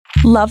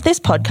Love this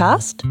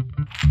podcast?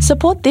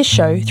 Support this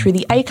show through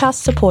the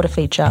Acast supporter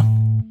feature.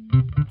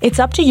 It's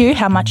up to you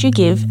how much you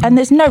give, and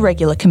there's no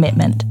regular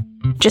commitment.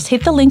 Just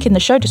hit the link in the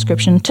show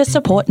description to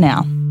support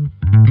now.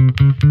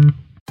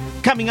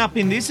 Coming up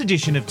in this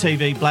edition of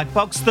TV Black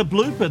Box, the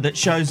blooper that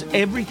shows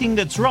everything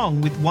that's wrong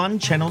with One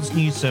Channel's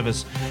news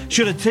service.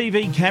 Should a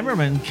TV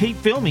cameraman keep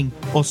filming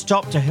or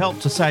stop to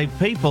help to save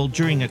people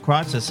during a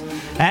crisis?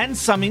 And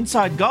some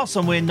inside goss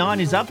on where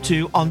Nine is up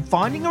to on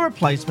finding a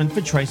replacement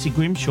for Tracy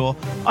Grimshaw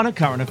on A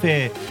Current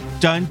Affair.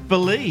 Don't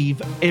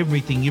believe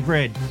everything you've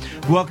read.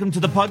 Welcome to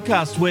the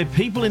podcast where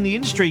people in the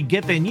industry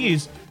get their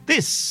news.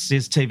 This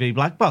is TV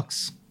Black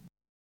Box.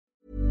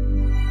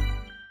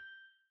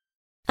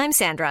 I'm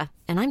Sandra,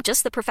 and I'm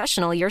just the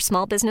professional your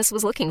small business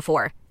was looking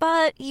for.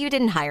 But you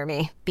didn't hire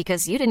me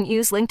because you didn't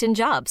use LinkedIn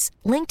Jobs.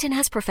 LinkedIn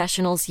has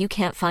professionals you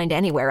can't find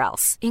anywhere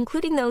else,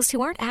 including those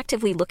who aren't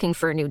actively looking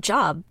for a new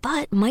job,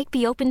 but might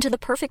be open to the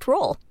perfect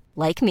role,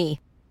 like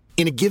me.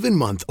 In a given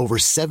month, over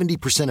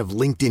 70% of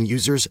LinkedIn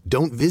users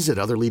don't visit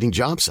other leading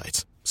job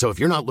sites. So if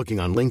you're not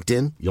looking on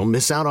LinkedIn, you'll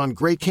miss out on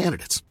great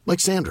candidates like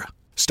Sandra.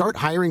 Start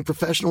hiring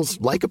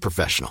professionals like a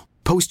professional.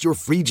 Post your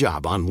free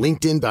job on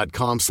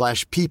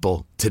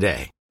linkedin.com/people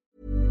today.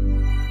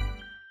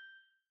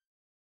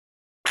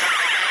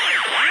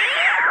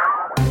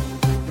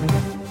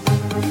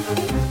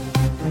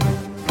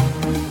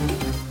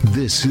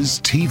 This is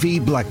TV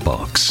Black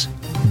Box,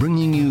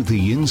 bringing you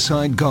the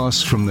inside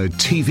goss from the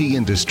TV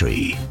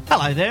industry.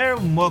 Hello there,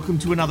 and welcome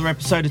to another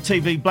episode of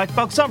TV Black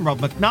Box. I'm Rob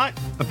McKnight,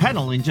 the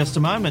panel in just a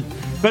moment.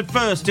 But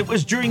first, it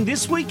was during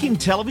this week in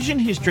television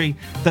history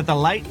that the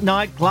late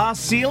night glass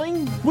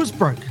ceiling was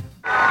broken.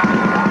 Live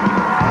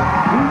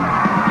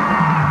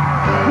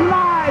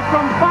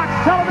from Fox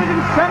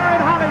Television Center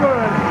in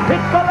Hollywood,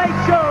 it's The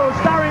Late Show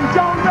starring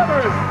Joan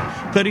Rivers.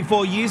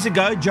 34 years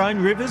ago, Joan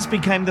Rivers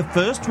became the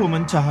first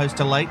woman to host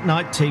a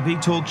late-night TV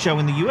talk show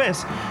in the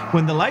US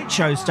when The Late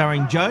Show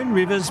starring Joan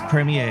Rivers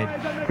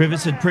premiered.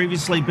 Rivers had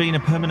previously been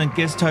a permanent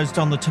guest host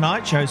on The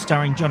Tonight Show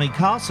starring Johnny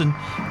Carson,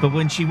 but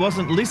when she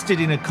wasn't listed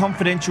in a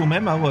confidential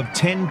memo of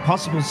 10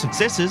 possible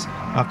successors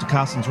after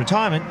Carson's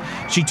retirement,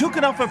 she took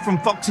an offer from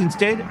Fox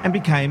instead and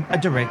became a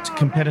direct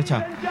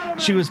competitor.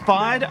 She was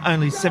fired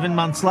only 7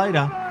 months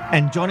later,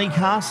 and Johnny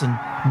Carson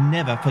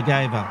never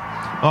forgave her.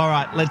 All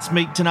right, let's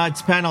meet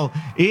tonight's panel.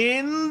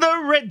 In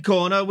the red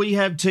corner, we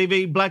have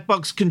TV Black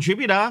Box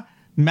contributor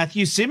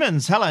Matthew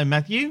Simmons. Hello,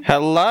 Matthew.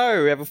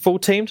 Hello. We have a full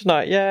team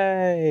tonight.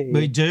 Yay.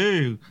 We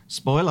do.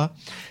 Spoiler.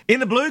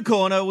 In the blue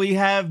corner, we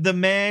have the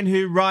man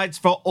who writes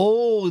for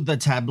all the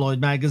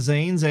tabloid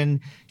magazines, and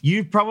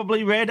you've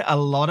probably read a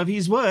lot of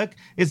his work.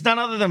 It's none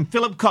other than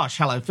Philip Kosh.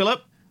 Hello,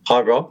 Philip.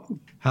 Hi, Rob.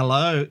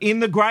 Hello.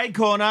 In the grey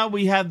corner,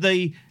 we have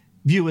the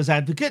viewer's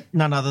advocate,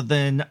 none other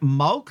than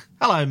Mulk.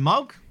 Hello,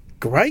 Mulk.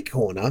 Grey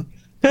corner?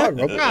 Hi,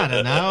 Rob. I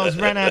don't know. I was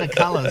ran out of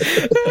colours.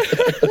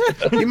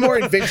 You're more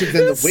inventive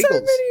than the Wiggles. So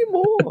many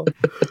more.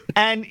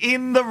 And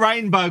in the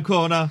rainbow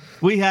corner,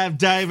 we have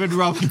David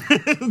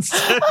Robbins.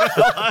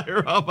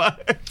 Hello,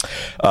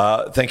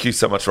 Robbo. Thank you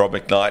so much, Rob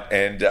McKnight,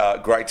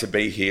 and great to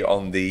be here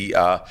on the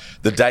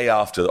day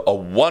after a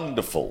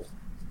wonderful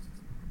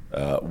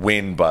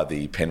win by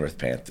the Penrith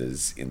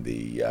Panthers in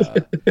the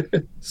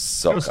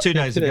soccer. It was 2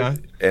 days ago.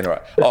 Anyway,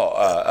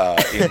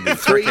 in the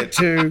cricket,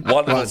 3, 2,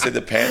 wonderful 1. to see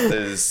the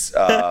Panthers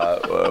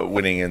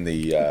winning in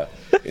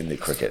the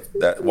cricket.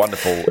 That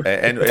wonderful,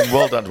 and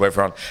well done to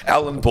everyone.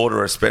 Alan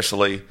Porter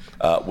especially,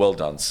 well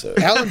done, sir.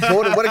 Alan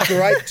Porter, what a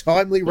great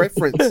timely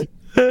reference.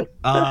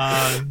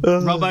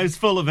 Robbo's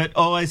full of it,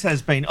 always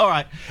has been. All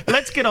right,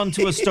 let's get on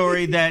to a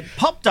story that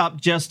popped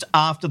up just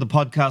after the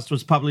podcast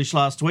was published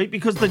last week,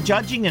 because the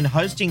judging and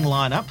hosting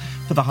lineup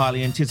for the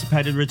highly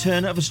anticipated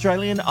return of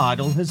Australian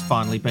Idol has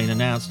finally been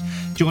announced.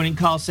 Joining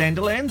Kyle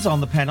Sandilands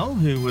on the panel,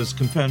 who was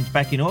confirmed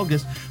back in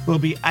August, will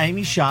be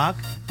Amy Shark,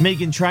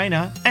 Meghan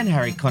Trainor and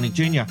Harry Connick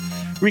Jr.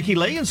 Ricky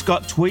Lee and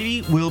Scott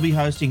Tweedy will be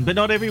hosting, but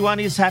not everyone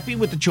is happy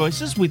with the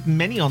choices, with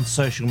many on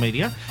social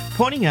media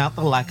pointing out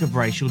the lack of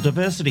racial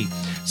diversity.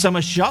 Some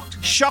are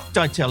shocked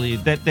I tell you,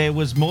 that there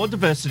was more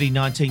diversity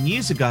 19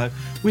 years ago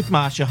with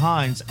Marsha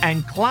Hines,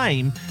 and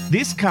claim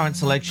this current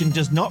selection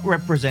does not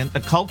represent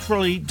the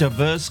culturally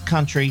diverse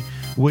country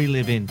we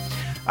live in.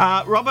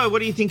 Robbo, what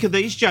do you think of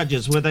these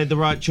judges? Were they the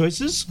right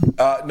choices?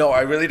 No,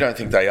 I really don't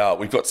think they are.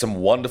 We've got some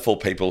wonderful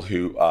people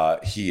who are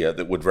here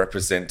that would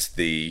represent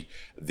the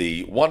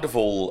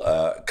wonderful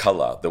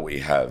colour that we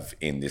have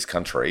in this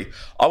country.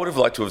 I would have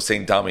liked to have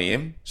seen Dami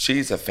Im.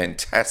 She's a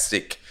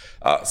fantastic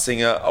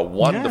singer, a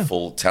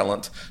wonderful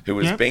talent who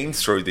has been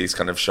through these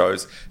kind of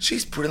shows.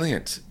 She's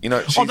brilliant. You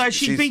know, although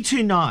she'd be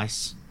too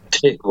nice.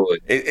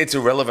 It's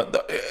irrelevant.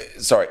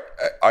 Sorry,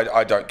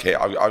 I don't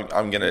care.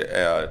 I'm going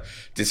to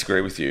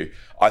disagree with you.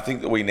 I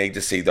think that we need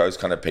to see those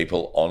kind of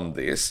people on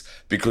this,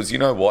 because you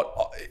know what?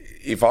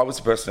 If I was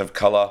a person of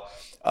colour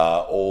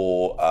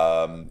or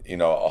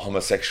a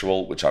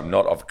homosexual, which I'm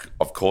not,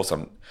 of course,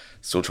 I'm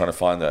still trying to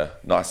find the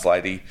nice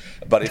lady.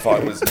 But if I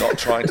was not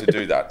trying to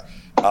do that,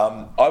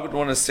 I would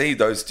want to see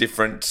those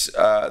different,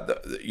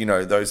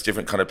 those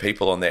different kind of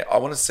people on there. I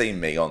want to see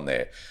me on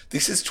there.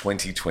 This is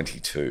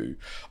 2022.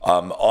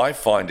 I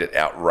find it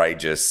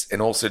outrageous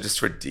and also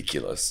just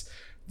ridiculous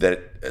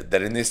that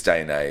in this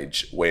day and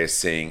age we're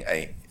seeing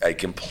a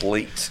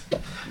complete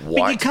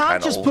white But you can't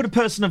panel. just put a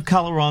person of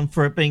colour on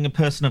for it being a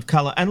person of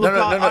colour. And look,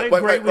 I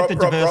agree Wait, with the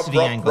diversity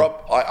angle.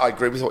 Rob, I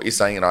agree with what you're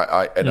saying, and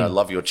I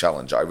love your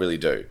challenge. I really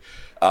do.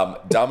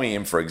 Dami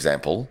Im, for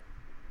example,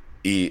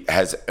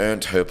 has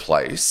earned her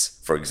place,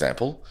 for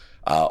example,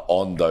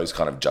 on those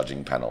kind of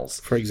judging panels.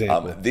 For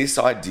example. This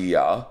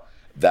idea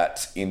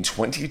that in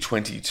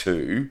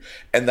 2022,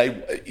 and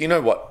they, you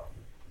know what,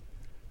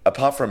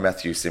 apart from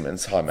Matthew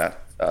Simmons, hi Matt,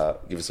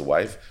 give us a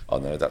wave. Oh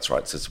no, that's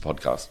right, it's just a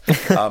podcast.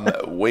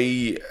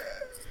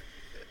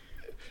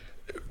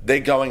 They're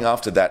going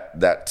after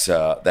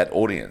that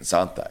audience,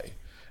 aren't they?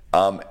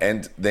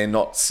 And they're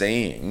not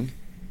seeing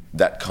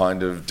that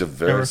kind of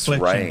diverse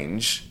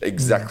range.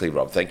 Exactly,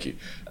 Rob. Thank you.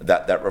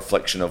 That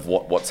reflection of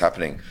what's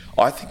happening.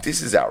 I think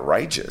this is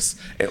outrageous.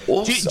 And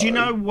also, do you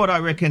know what I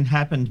reckon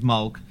happened,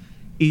 Mulk?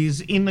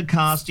 Is in the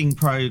casting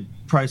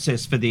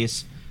process for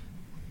this,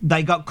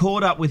 they got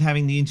caught up with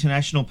having the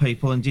international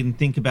people and didn't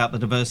think about the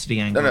diversity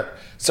angle. No.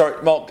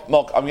 Sorry, Mulk,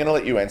 I'm going to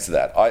let you answer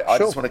that. I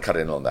just want to cut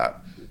in on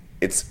that.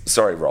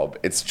 Sorry, Rob.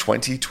 It's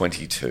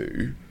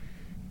 2022.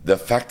 The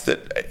fact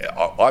that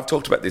I've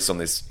talked about this on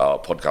this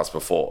podcast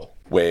before,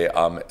 where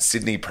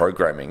Sydney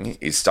programming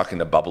is stuck in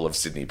the bubble of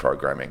Sydney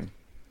programming.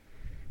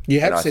 You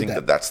have and I said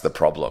think that's the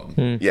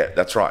problem. Yeah,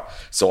 that's right.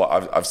 So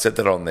I've said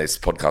that on this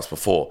podcast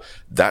before.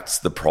 That's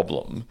the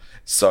problem.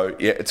 So,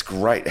 yeah, it's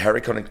great. Harry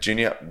Connick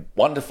Jr.,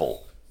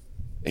 wonderful.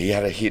 He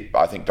had a hit,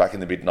 I think, back in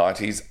the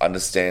mid-90s.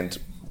 Understand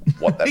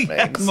what that he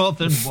means. had more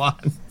than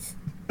one.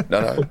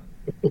 No.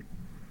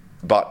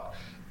 But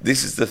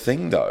this is the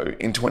thing, though.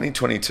 In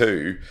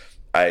 2022,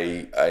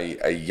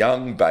 a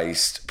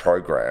young-based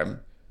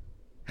program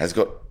has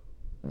got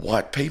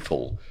white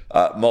people.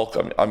 Mulk,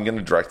 I'm going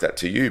to direct that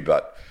to you,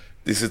 but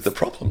this is the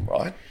problem,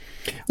 right?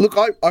 Look,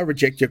 I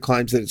reject your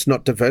claims that it's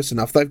not diverse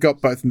enough. They've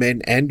got both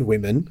men and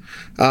women,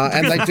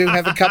 and they do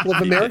have a couple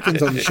of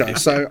Americans on the show.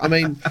 So, I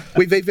mean,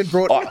 we've even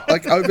brought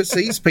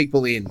overseas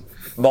people in.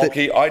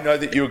 Mulkey, I know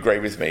that you agree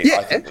with me. Yeah.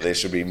 I think that there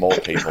should be more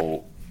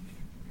people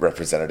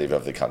representative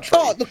of the country.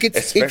 Oh, look,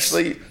 it's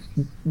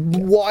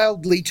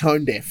wildly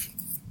tone deaf.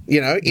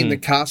 In the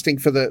casting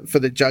for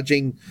the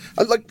judging,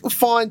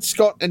 fine,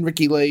 Scott and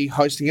Ricky Lee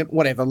hosting it,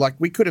 whatever. Like,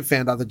 we could have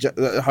found other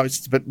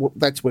hosts, but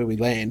that's where we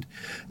land.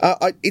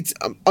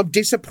 I'm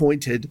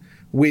disappointed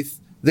with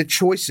the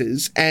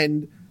choices,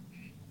 and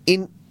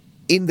in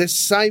the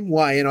same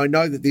way, and I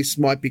know that this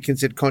might be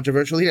considered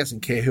controversial. He doesn't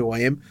care who I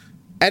am.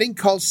 Adding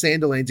Cole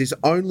Sandilands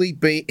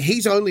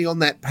he's only on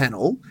that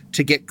panel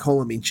to get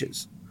column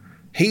inches.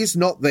 He's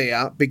not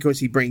there because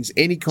he brings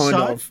any kind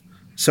of.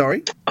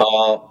 Sorry.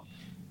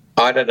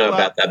 I don't know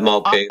about that,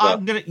 Mulk,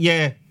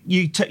 either.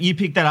 You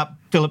pick that up,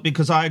 Philip,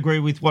 because I agree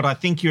with what I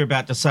think you're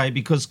about to say,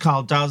 because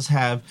Carl does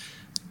have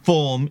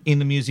form in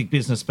the music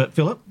business. But,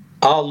 Philip?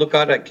 Oh, look,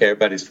 I don't care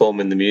about his form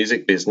in the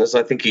music business.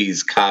 I think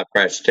he's car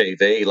crash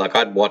TV. Like,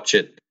 I'd watch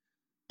it.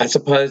 I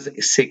suppose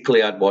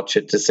sickly I'd watch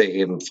it to see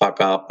him fuck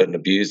up and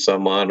abuse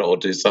someone or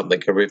do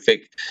something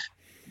horrific.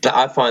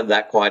 I find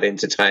that quite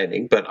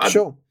entertaining, but I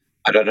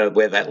don't know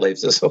where that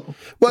leaves us all.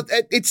 Well,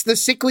 it's the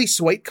sickly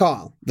sweet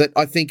Kyle that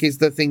I think is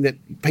the thing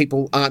that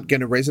people aren't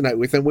going to resonate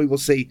with, and we will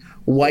see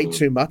way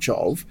too much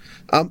of.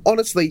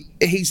 Honestly,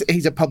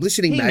 he's a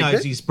publicity magnet. He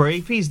knows his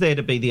brief. He's there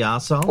to be the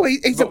arsehole. Well,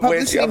 he's a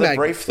publicity magnet.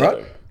 Brief,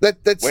 though?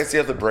 Right? Where's the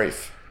other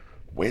brief?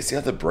 Where's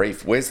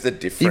the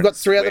difference? You've got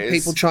three other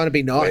people trying to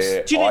be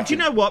nice. Do you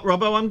know what,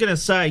 Robbo? I'm going to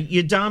say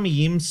your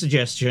Dami Im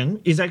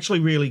suggestion is actually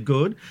really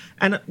good.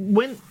 And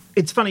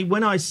it's funny,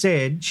 when I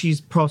said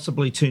she's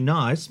possibly too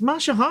nice,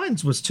 Marsha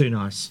Hines was too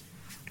nice.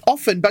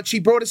 Often, but she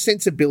brought a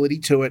sensibility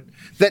to it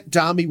that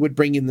Dami would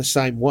bring in the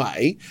same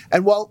way.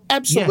 And while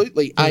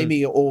absolutely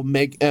Amy or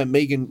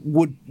Megan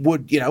would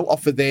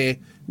offer their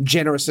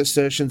generous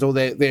assertions or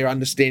their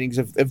understandings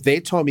of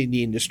their time in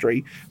the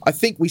industry, I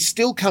think we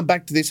still come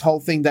back to this whole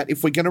thing that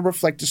if we're going to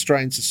reflect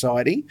Australian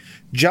society,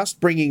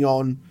 just bringing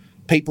on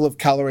people of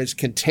colour as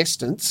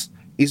contestants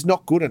is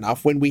not good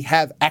enough when we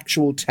have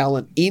actual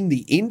talent in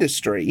the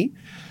industry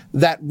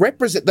that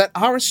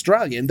are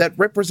Australian, that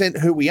represent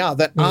who we are,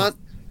 that aren't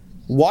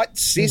white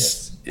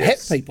cis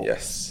het people.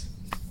 Yes.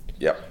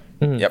 Yep.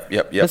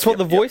 That's what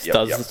The Voice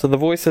does. Yep. So The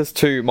Voice has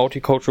two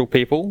multicultural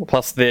people,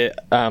 plus their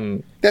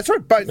that's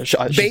right. Both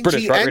she's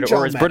British, right? and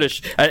Or is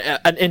British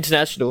and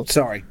international.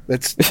 Sorry,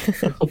 that's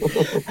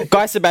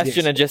Guy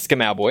Sebastian and Jessica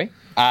Mauboy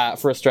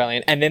for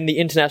Australian, and then the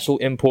international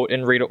import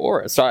in Rita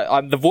Ora.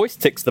 So The Voice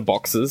ticks the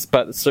boxes,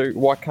 but so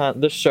why can't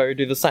this show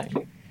do the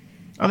same?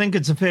 I think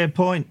it's a fair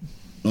point.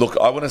 Look,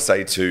 I want to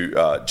say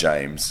to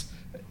James.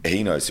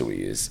 He knows who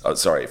he is. Oh,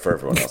 sorry, for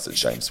everyone else, it's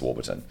James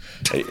Warburton.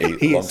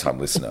 He's a long-time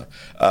listener.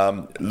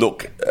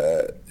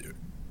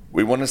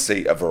 We want to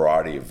see a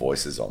variety of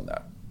voices on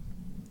that.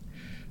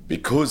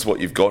 Because what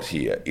you've got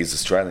here is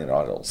Australian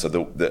Idol. So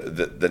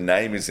the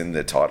name is in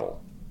the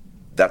title.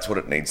 That's what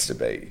it needs to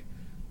be.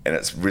 and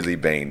it's really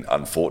been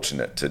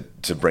unfortunate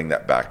to bring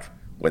that back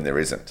when there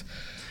isn't.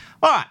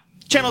 All right.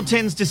 Channel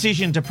 10's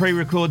decision to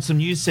pre-record some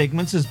news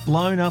segments has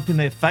blown up in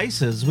their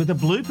faces, with a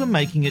blooper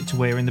making it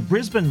to air in the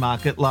Brisbane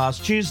market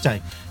last Tuesday.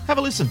 Have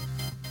a listen.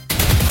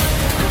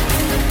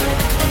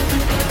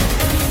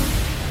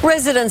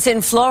 Residents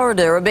in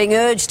Florida are being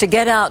urged to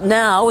get out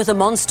now, with a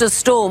monster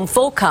storm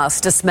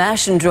forecast to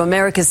smash into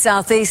America's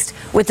southeast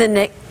with the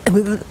next...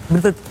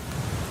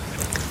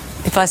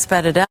 If I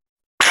spat it out.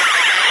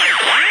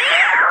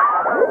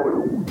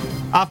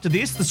 After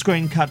this, the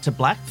screen cut to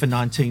black for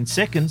 19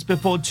 seconds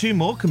before 2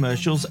 more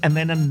commercials and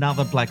then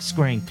another black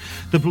screen.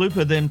 The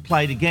blooper then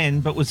played again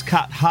but was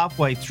cut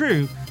halfway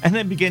through and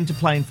then began to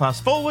play in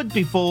fast forward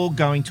before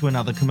going to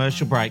another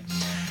commercial break.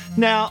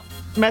 Now,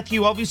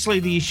 Matthew, obviously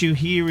the issue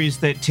here is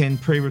that 10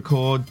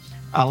 pre-record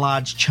a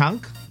large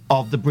chunk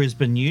of the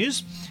Brisbane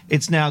news.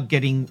 It's now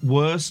getting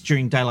worse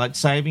during daylight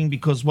saving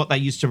because what they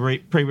used to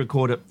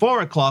pre-record at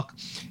 4 o'clock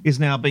is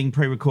now being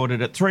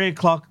pre-recorded at 3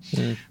 o'clock.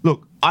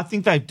 Look, I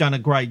think they've done a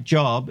great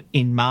job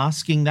in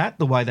masking that,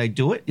 the way they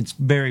do it. It's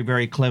very,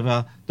 very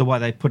clever the way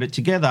they put it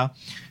together.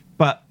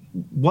 But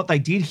what they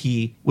did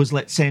here was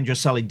let Sandra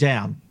Sully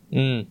down.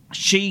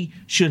 She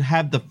should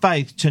have the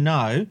faith to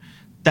know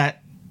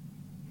that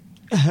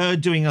her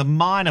doing a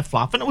minor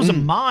fluff, and it was a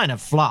minor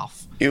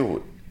fluff,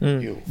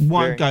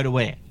 won't go to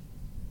air.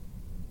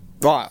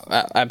 Right,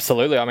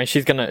 absolutely. I mean,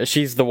 she's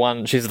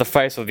the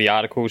face of the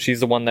article. She's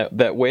the one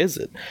that wears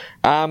it.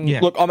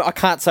 Look, I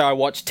can't say I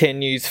watched 10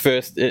 News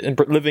first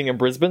living in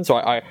Brisbane, so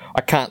I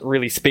can't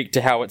really speak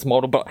to how it's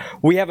modelled, but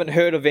we haven't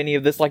heard of any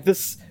of this. Like,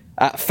 this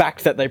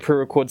fact that they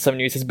pre-record some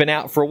news has been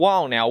out for a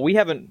while now. We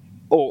haven't,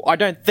 or I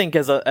don't think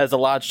as a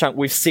large chunk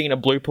we've seen a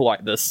blooper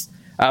like this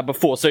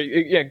before. So,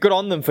 yeah, good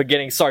on them for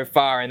getting so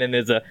far, and then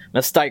there's a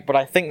mistake. But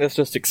I think this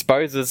just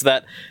exposes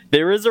that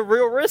there is a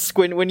real risk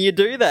when you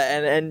do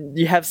that, and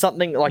you have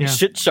something like a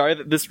shit show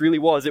that this really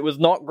was. It was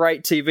not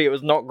great TV. It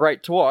was not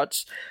great to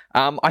watch.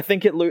 I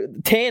think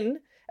 10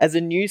 as a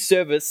news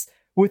service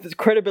with the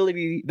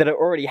credibility that it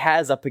already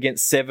has up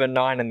against 7,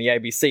 9, and the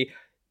ABC.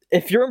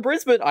 If you're in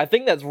Brisbane, I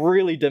think that's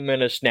really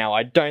diminished now.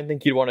 I don't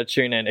think you'd want to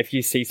tune in if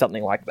you see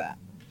something like that.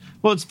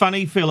 Well, it's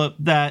funny, Philip,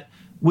 that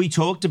we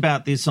talked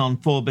about this on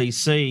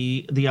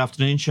 4BC, the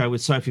afternoon show with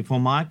Sophie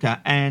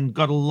Formica, and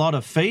got a lot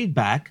of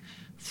feedback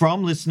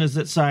from listeners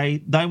that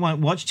say they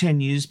won't watch 10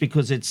 News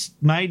because it's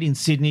made in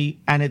Sydney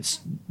and it's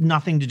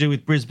nothing to do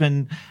with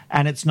Brisbane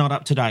and it's not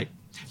up to date.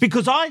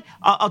 Because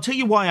I'll tell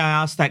you why I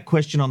asked that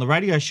question on the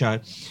radio show,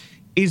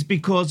 is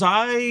because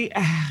I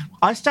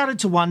started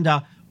to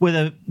wonder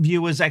whether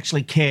viewers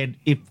actually cared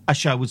if a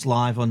show was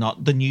live or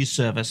not, the news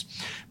service.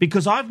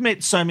 Because I've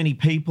met so many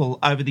people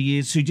over the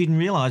years who didn't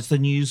realise the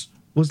news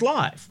was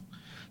live.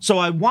 So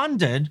I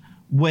wondered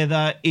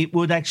whether it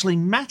would actually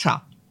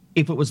matter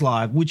if it was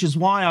live, which is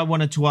why I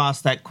wanted to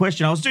ask that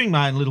question. I was doing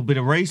my own little bit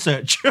of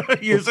research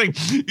using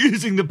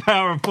the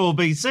power of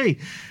 4BC.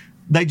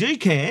 They do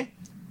care,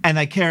 and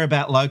they care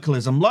about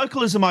localism.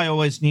 Localism I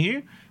always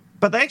knew,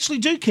 but they actually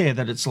do care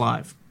that it's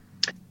live.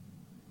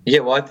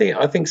 Yeah, well,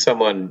 I think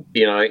someone,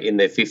 in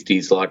their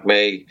 50s like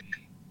me,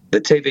 the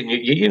TV,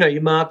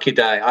 you mark your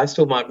day. I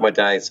still mark my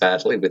day,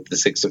 sadly, with the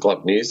 6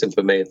 o'clock news, and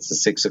for me it's the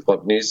 6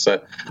 o'clock news,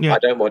 so I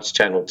don't watch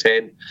Channel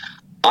 10.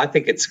 I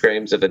think it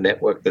screams of a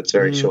network that's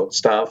very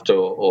short-staffed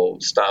or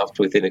staffed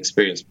with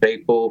inexperienced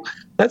people.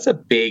 That's a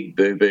big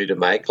boo-boo to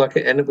make,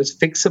 and it was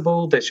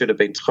fixable. There should have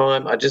been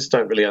time. I just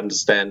don't really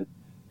understand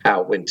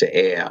how it went to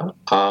air.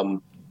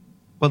 Well,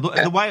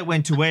 the way it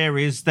went to air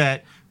is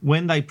that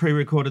when they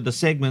pre-recorded the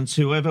segments,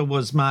 whoever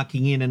was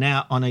marking in and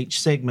out on each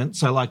segment,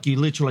 so like you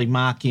literally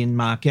mark in,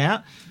 mark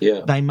out,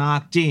 they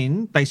marked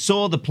in, they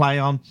saw the play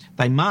on,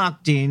 they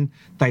marked in,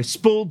 they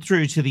spooled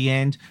through to the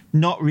end,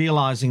 not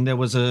realising there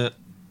was a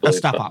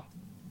stuff up.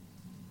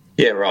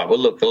 Yeah, right. Well,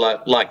 look,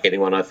 like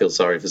anyone, I feel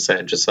sorry for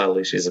Sandra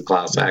Sully. She's a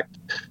class act,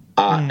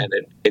 and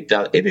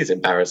it is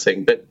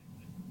embarrassing, but,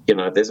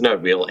 there's no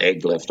real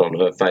egg left on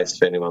her face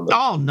for anyone.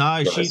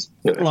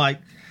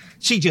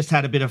 She just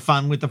had a bit of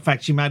fun with the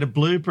fact she made a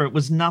blooper. It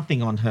was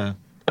nothing on her.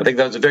 I think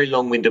that was a very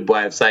long-winded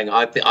way of saying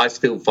I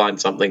still find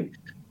something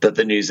that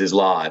the news is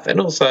live. And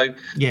also,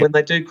 when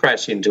they do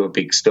crash into a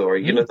big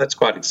story, that's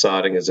quite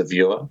exciting as a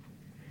viewer.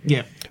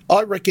 Yeah.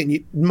 I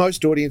reckon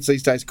most audience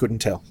these days couldn't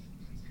tell.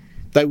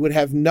 They would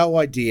have no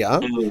idea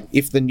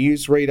if the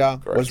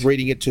newsreader was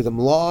reading it to them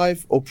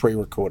live or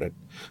pre-recorded.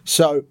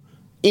 So,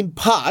 in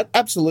part,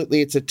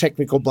 absolutely, it's a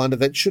technical blunder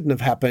that shouldn't have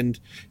happened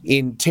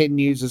in 10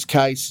 News'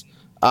 case.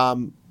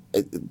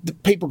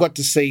 People got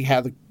to see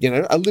how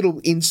a little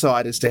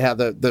insight as to how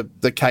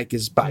the cake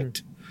is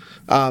baked.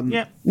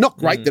 Not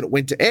great that it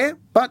went to air,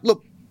 but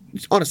look,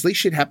 honestly,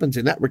 shit happens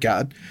in that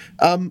regard.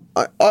 I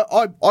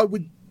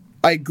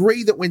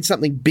agree that when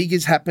something big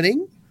is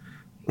happening,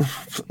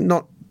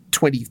 not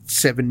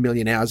 27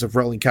 million hours of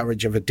rolling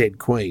coverage of a dead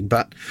queen,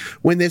 but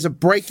when there's a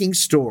breaking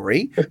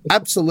story,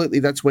 absolutely,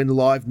 that's when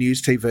live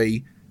news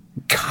TV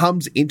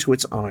comes into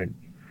its own.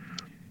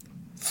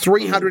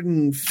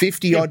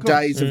 350 odd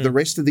days of the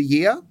rest of the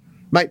year,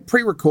 mate,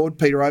 pre-record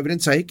Peter Overton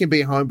so he can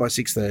be home by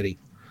 6:30.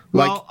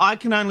 Well, I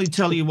can only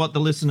tell you what the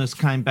listeners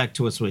came back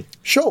to us with.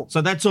 Sure.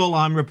 So that's all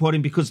I'm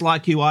reporting because,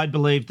 like you, I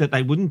believed that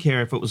they wouldn't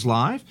care if it was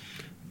live.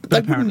 They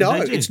wouldn't know.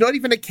 It's not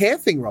even a care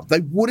thing, Rob. They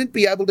wouldn't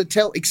be able to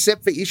tell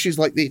except for issues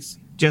like this.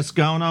 Just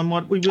going on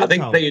what we were told. I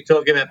think that you're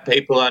talking about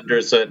people under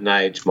a certain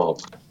age,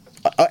 Mob.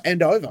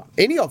 And over.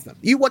 Any of them.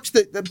 You watch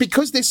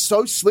because they're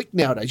so slick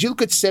nowadays. You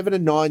look at 7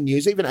 and 9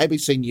 News, even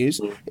ABC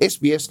News,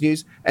 SBS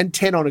News, and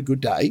 10 on a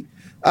good day.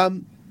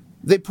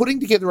 They're putting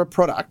together a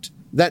product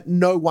that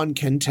no one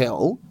can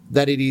tell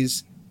that it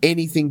is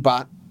anything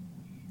but,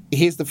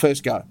 here's the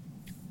first go.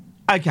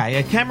 Okay,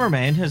 a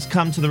cameraman has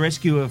come to the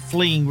rescue of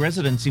fleeing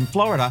residents in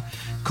Florida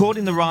caught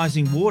in the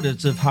rising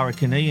waters of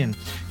Hurricane Ian.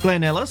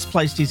 Glenn Ellis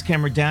placed his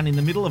camera down in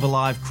the middle of a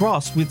live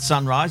cross with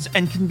sunrise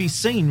and can be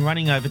seen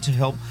running over to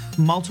help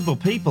multiple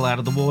people out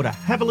of the water.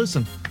 Have a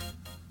listen.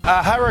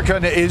 A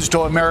hurricane is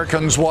to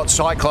Americans what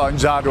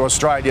cyclones are to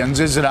Australians,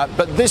 isn't it?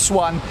 But this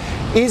one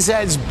is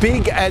as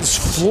big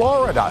as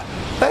Florida.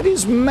 That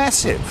is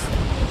massive.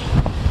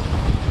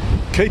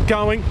 Keep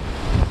going.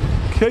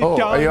 Keep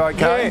going. Are you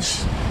okay?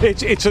 Yes.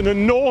 It's an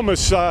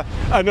enormous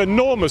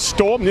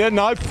storm. Yeah,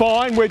 no,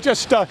 fine. We're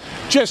just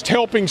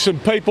helping some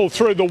people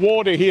through the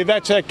water here.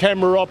 That's our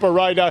camera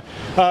operator,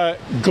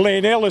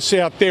 Glenn Ellis,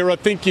 out there. I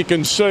think you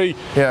can see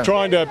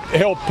trying to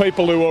help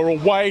people who are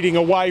wading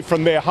away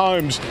from their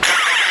homes.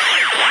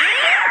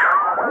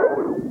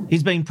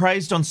 He's been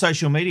praised on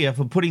social media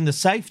for putting the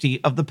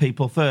safety of the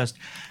people first.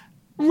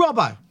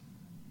 Robbo,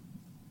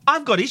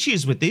 I've got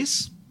issues with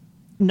this.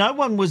 No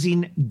one was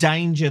in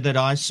danger that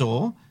I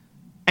saw,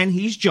 and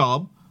his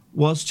job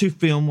was to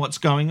film what's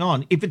going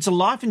on. If it's a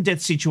life and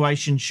death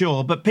situation,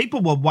 sure, but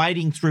people were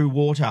wading through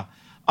water.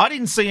 I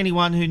didn't see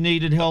anyone who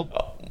needed help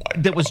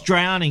that was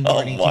drowning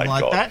or anything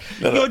like that.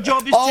 Your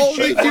job is to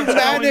shoot what's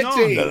going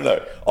on.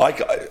 No.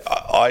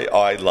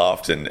 I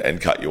laughed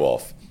and cut you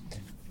off.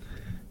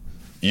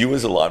 You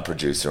as a line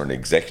producer and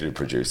executive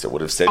producer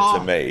would have said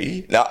to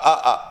me,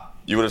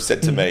 you would have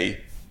said to me,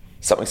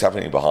 something's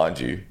happening behind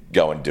you,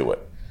 go and do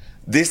it.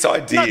 This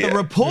idea... No, the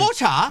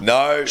reporter?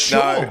 No.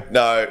 Sure.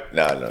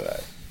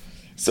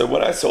 So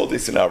when I saw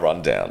this in our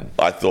rundown,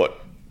 I thought,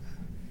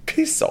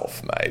 piss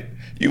off, mate.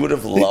 You would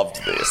have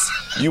loved this.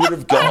 You would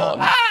have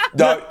gone...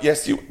 You'll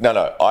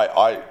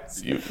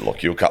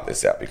cut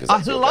this out because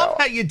I love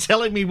how you're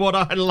telling me what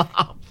I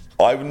love.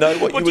 I know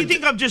what you would do. Do you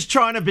think I'm just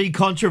trying to be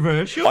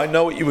controversial? I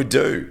know what you would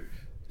do.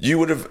 You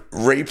would have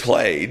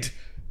replayed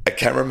a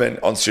cameraman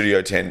on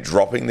Studio 10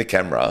 dropping the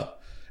camera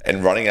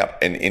and running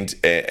up and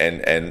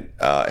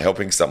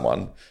helping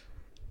someone.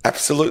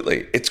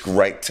 Absolutely. It's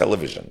great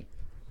television.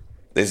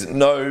 There's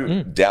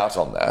no doubt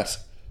on that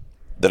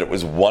it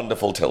was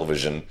wonderful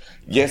television.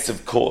 Yes,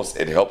 of course,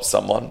 it helped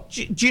someone.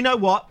 Do you know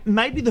what?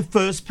 Maybe the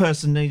first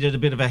person needed a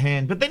bit of a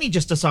hand, but then he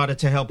just decided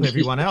to help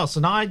everyone else.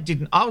 And I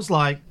didn't. I was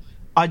like,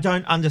 I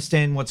don't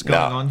understand what's going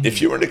on here.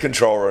 If you were in a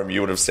control room, you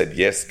would have said,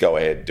 yes, go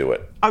ahead, do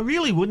it. I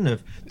really wouldn't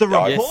have. The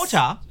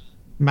reporter,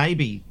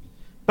 maybe.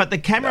 But the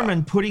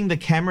cameraman putting the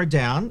camera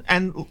down,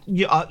 and,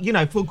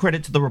 full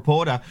credit to the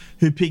reporter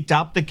who picked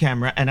up the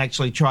camera and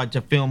actually tried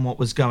to film what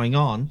was going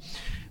on.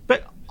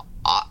 But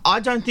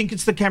I don't think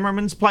it's the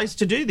cameraman's place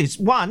to do this.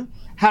 One,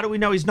 how do we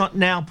know he's not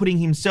now putting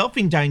himself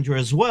in danger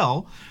as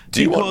well?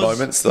 Do you want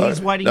moments, though?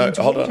 He's wading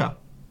into water. On.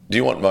 Do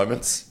you want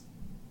moments?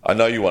 I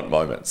know you want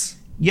moments.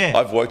 Yeah.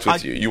 I've worked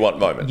with you. You want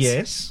moments.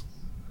 Yes.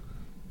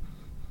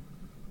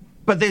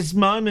 But there's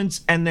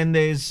moments and then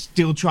there's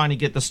still trying to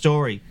get the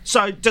story.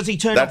 So does he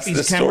turn off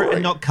his camera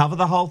and not cover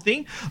the whole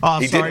thing?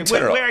 Oh, sorry.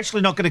 We're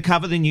actually not going to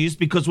cover the news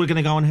because we're going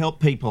to go and help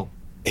people.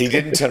 He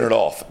didn't turn it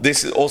off.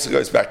 This also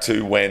goes back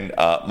to when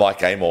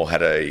Mike Amor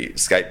had a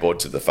skateboard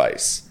to the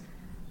face.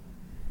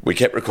 We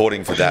kept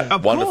recording for that.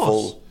 Of Wonderful.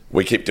 Course.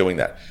 We keep doing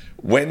that.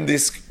 When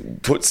this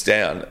puts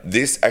down,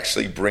 this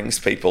actually brings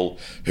people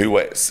who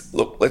are...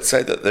 Look, let's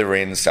say that they're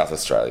in South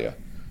Australia.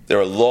 They're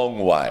a long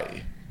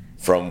way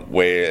from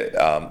where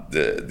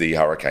the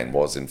hurricane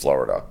was in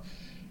Florida.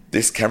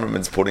 This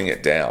cameraman's putting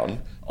it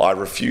down. I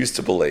refuse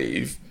to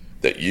believe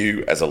that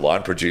you, as a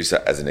line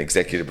producer, as an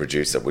executive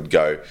producer, would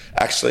go,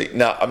 actually,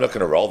 no, I'm not going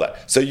to roll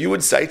that. So you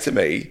would say to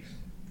me,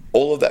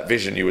 all of that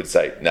vision, you would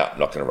say, no, I'm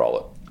not going to roll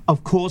it.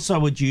 Of course I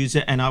would use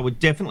it, and I would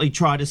definitely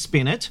try to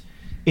spin it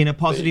in a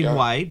positive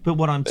way. But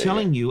what I'm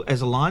telling you,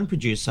 as a line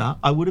producer,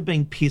 I would have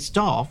been pissed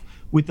off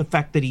with the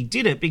fact that he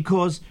did it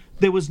because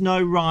there was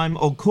no rhyme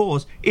or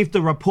cause. If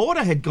the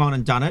reporter had gone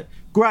and done it,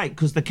 great,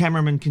 because the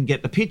cameraman can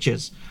get the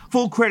pictures.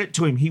 Full credit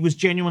to him. He was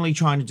genuinely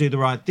trying to do the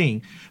right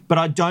thing. But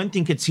I don't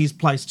think it's his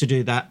place to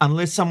do that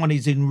unless someone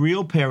is in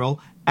real peril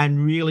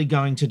and really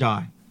going to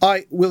die.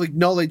 I will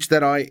acknowledge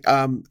that I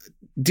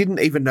didn't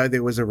even know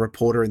there was a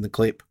reporter in the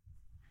clip.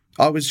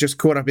 I was just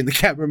caught up in the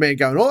cameraman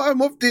going,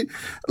 I'm off to...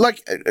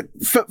 Like,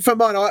 for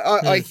mine,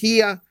 I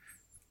hear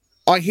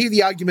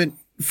the argument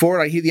for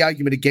it. I hear the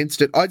argument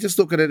against it. I just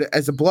look at it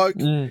as a bloke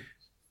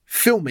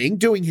filming,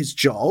 doing his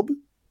job,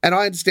 and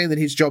I understand that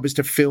his job is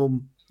to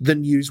film the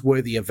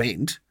newsworthy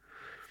event,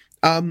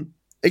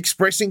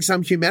 expressing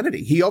some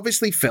humanity. He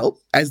obviously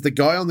felt, as the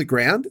guy on the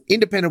ground,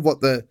 independent of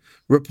what the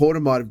reporter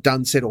might have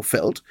done, said, or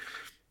felt,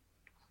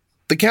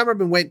 the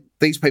cameraman went,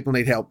 these people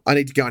need help. I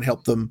need to go and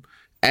help them.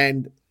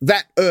 And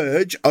that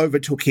urge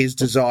overtook his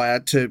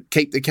desire to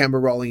keep the camera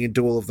rolling and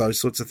do all of those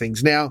sorts of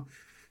things. Now,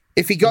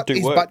 if he got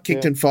his butt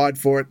kicked and fired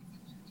for it,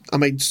 I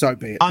mean, so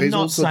be it. I'm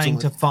not saying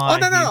to fire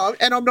him. No.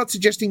 And I'm not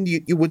suggesting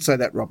you would say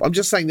that, Rob. I'm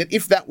just saying that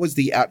if that was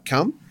the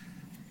outcome,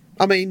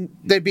 I mean,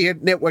 there'd be a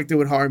network that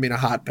would hire him in a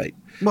heartbeat.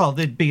 Well,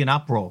 there'd be an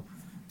uproar.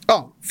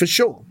 Oh, for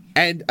sure.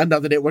 And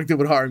another network that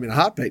would hire him in a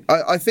heartbeat.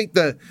 I think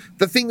the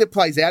thing that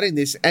plays out in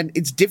this, and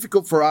it's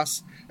difficult for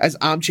us as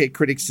armchair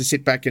critics to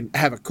sit back and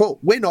have a call.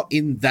 We're not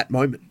in that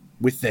moment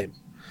with them.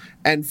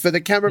 And for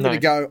the cameraman to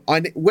go,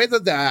 whether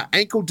they are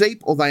ankle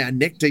deep or they are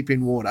neck deep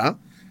in water,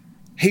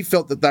 he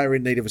felt that they were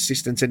in need of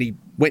assistance and he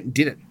went and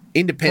did it,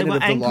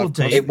 independent of the life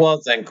cost. It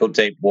was ankle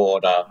deep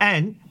water.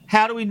 And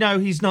how do we know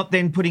he's not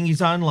then putting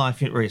his own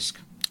life at risk?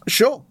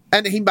 Sure.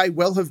 And he may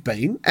well have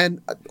been.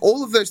 And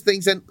all of those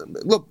things. And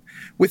look,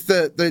 with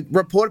the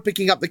reporter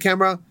picking up the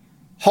camera,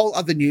 whole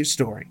other news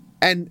story.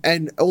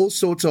 And all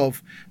sorts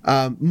of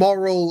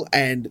moral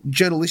and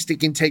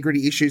journalistic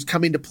integrity issues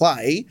come into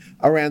play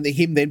around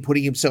him then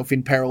putting himself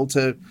in peril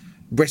to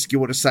rescue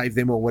or to save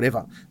them or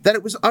whatever. That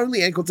it was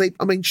only ankle deep,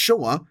 I mean,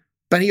 sure,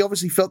 but he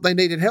obviously felt they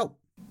needed help.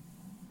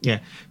 Yeah.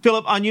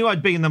 Philip, I knew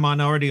I'd be in the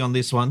minority on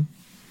this one.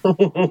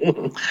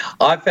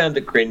 I found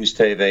it cringe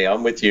TV.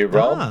 I'm with you,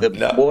 Rob.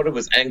 The water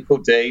was ankle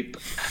deep.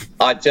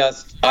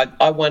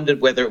 I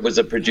wondered whether it was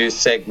a produced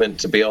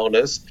segment, to be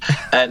honest,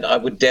 and I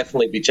would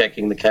definitely be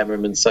checking the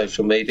cameraman's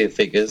social media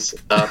figures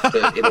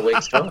in a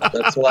week's time.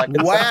 That's all I can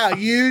say. Wow,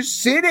 you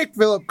cynic,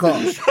 Philip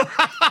Koch.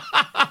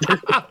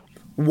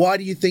 Why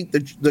do you think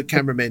the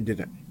cameraman did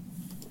it?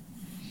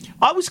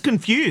 I was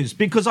confused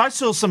because I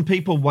saw some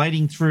people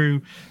wading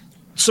through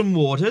some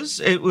waters.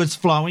 It was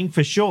flowing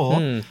for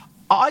sure.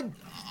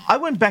 I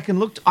went back and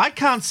looked. I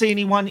can't see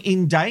anyone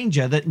in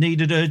danger that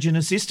needed urgent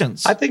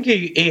assistance. I think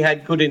he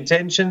had good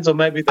intentions, or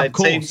maybe they'd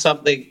seen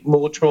something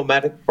more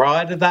traumatic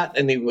prior to that,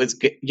 and he was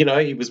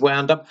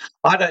wound up.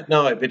 I don't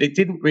know, but it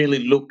didn't really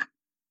look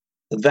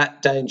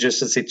that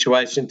dangerous a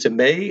situation to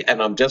me,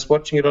 and I'm just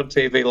watching it on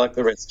TV like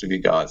the rest of you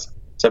guys.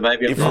 So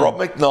maybe if Rob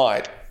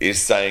McKnight is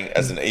saying,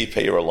 as an EP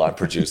or a line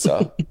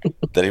producer,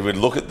 that he would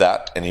look at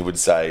that and he would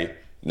say,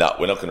 "No,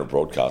 we're not going to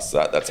broadcast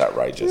that. That's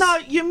outrageous." No,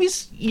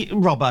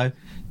 Robbo.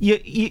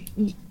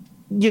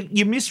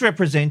 You're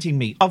misrepresenting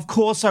me. Of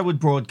course I would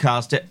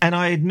broadcast it, and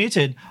I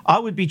admitted I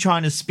would be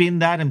trying to spin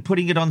that and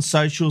putting it on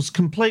socials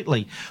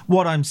completely.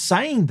 What I'm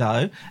saying,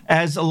 though,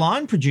 as a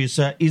line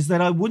producer, is that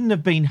I wouldn't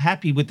have been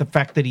happy with the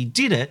fact that he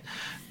did it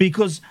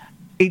because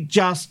it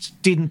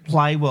just didn't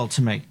play well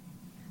to me.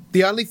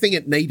 The only thing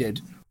it needed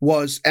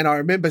was, and I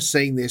remember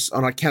seeing this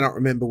on, I cannot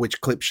remember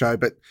which clip show,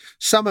 but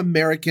some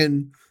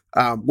American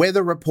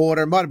weather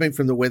reporter, might have been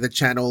from the Weather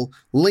Channel,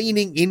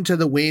 leaning into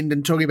the wind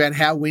and talking about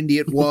how windy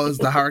it was,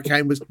 the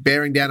hurricane was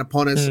bearing down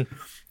upon us.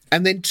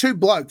 And then two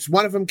blokes,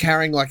 one of them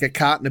carrying like a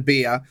carton of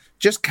beer,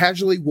 just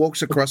casually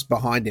walks across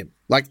behind him,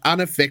 like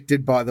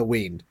unaffected by the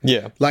wind.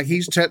 Yeah. Like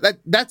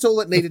that's all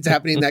that needed to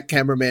happen in that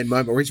cameraman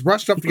moment, where he's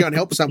rushed off to go and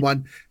help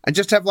someone and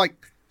just have like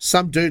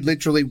some dude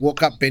literally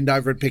walk up, bend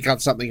over and pick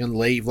up something and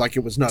leave like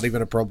it was not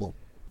even a problem.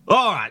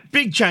 All right,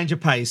 big change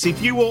of pace.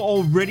 If you were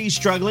already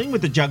struggling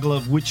with the juggle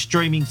of which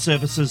streaming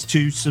services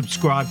to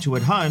subscribe to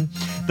at home,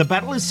 the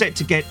battle is set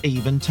to get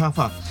even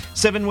tougher.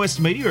 Seven West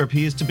Media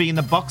appears to be in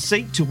the box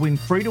seat to win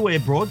free-to-air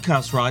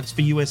broadcast rights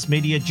for US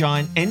media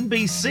giant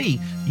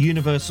NBC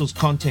Universal's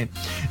content.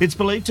 It's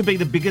believed to be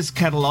the biggest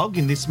catalogue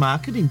in this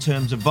market in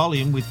terms of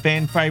volume, with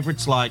fan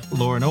favourites like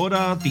Law &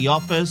 Order, The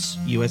Office,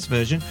 US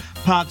version,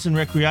 Parks and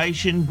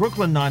Recreation,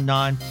 Brooklyn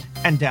Nine-Nine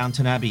and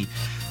Downton Abbey.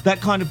 That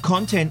kind of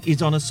content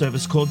is on a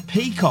service called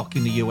Peacock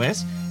in the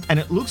US, and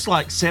it looks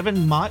like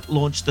Seven might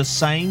launch the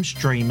same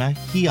streamer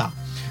here.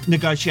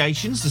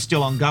 Negotiations are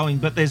still ongoing,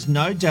 but there's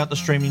no doubt the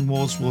streaming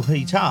wars will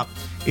heat up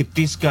if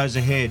this goes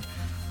ahead.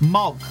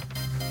 Mulk,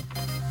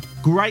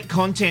 great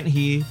content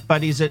here,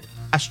 but is it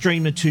a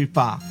streamer too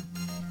far?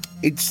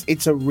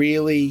 It's a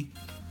really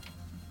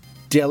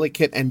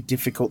delicate and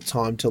difficult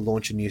time to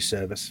launch a new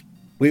service.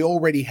 We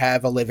already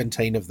have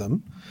 11 of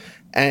them,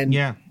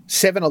 and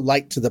Seven are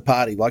late to the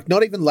party. Like,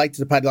 not even late to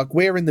the party. Like,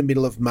 we're in the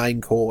middle of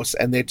main course,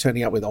 and they're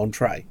turning up with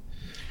entree.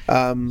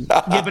 Yeah,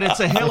 but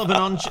it's a hell of an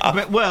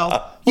entree.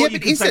 Well, you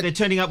can say they're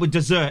turning up with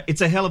dessert.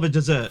 It's a hell of a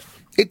dessert.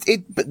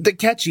 But the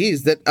catch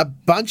is that a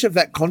bunch of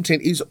that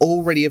content is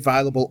already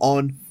available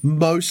on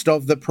most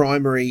of the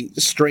primary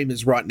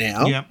streamers right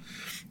now. Yeah.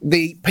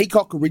 The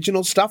Peacock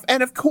original stuff,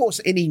 and of course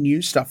any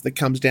new stuff that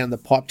comes down the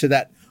pipe to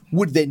that,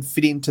 would then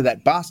fit into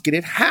that basket.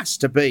 It has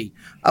to be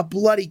a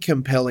bloody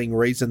compelling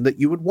reason that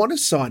you would want to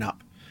sign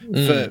up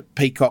for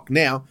Peacock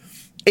now,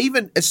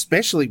 even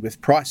especially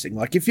with pricing.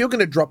 Like, if you're going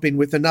to drop in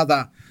with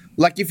another,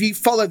 like if you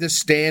follow the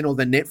Stan or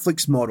the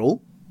Netflix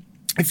model,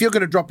 if you're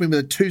going to drop in with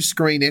a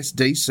 2-screen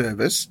SD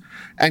service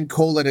and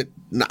call it at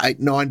 $8,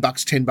 $9,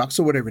 $10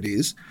 or whatever it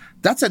is,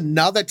 that's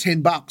another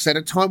 $10 at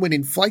a time when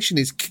inflation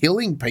is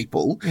killing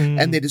people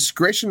and their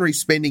discretionary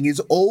spending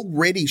is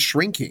already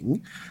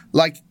shrinking.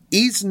 Like,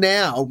 is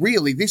now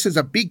really, this is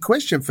a big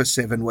question for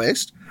Seven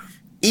West,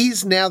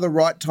 Is now the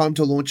right time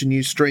to launch a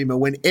new streamer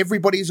when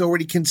everybody's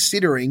already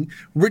considering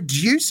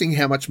reducing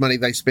how much money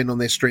they spend on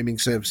their streaming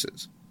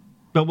services?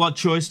 But what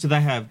choice do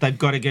they have? They've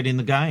got to get in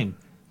the game.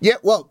 Yeah,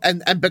 well,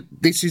 but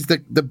this is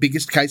the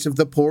biggest case of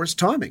the poorest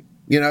timing.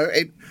 You know,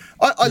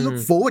 I look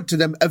forward to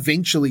them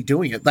eventually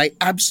doing it. They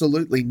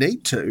absolutely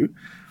need to.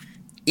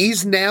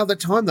 Is now the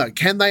time, though?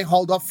 Can they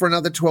hold off for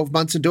another 12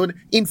 months and do it?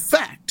 In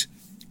fact,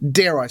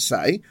 dare I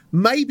say,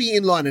 maybe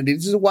in line, and it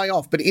is a way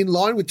off, but in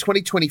line with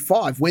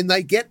 2025, when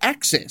they get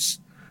access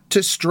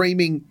to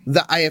streaming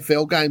the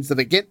AFL games that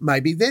they get,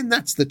 maybe then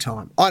that's the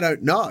time. I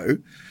don't know.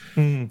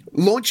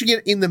 Launching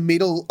it in the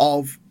middle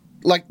of,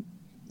 like,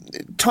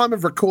 time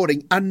of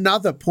recording,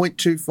 another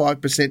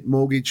 0.25%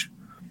 mortgage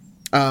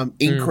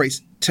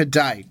increase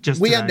today.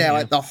 We are now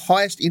at the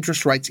highest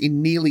interest rates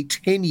in nearly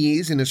 10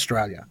 years in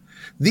Australia.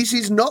 This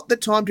is not the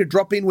time to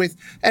drop in with,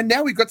 and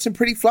now we've got some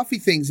pretty fluffy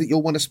things that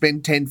you'll want to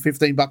spend $10,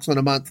 $15 on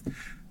a month,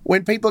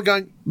 when people are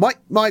going,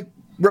 my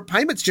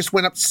repayments just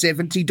went up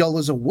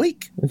 $70 a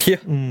week.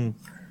 Yeah.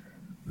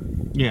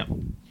 Yeah.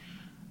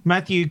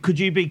 Matthew, could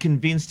you be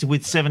convinced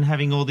with Seven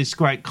having all this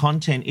great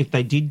content, if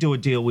they did do a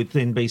deal with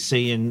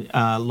NBC and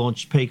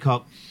launch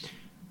Peacock,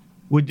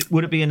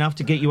 would it be enough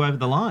to get you over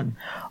the line?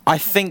 I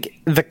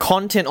think the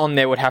content on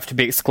there would have to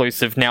be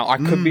exclusive. Now, I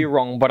could be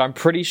wrong, but I'm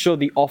pretty sure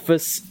The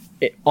Office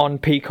on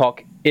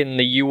Peacock in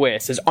the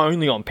US is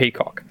only on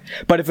Peacock.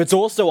 But if it's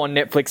also on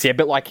Netflix, yeah,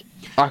 but like,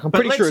 I'm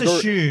pretty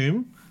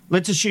sure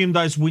let's assume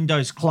those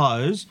windows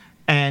close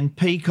and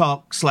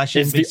Peacock / NBCU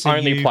is the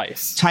only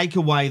place. Take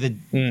away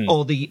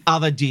all the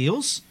other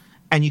deals,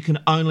 and you can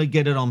only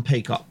get it on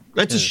Peacock.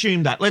 Let's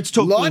assume that. Let's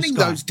talk lining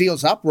Blue Sky. Those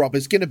deals up, Rob,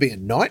 is going to be a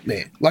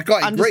nightmare. Like,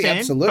 I agree,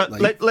 absolutely.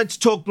 But let's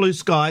talk Blue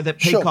Sky, that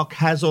Peacock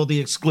has all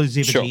the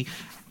exclusivity,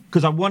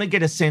 because I want to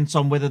get a sense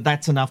on whether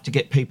that's enough to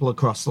get people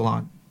across the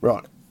line.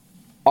 Right.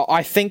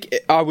 I think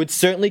I would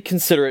certainly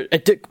consider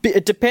it.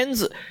 It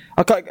depends.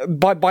 Okay,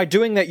 by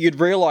doing that, you'd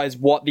realise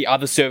what the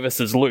other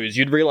services lose.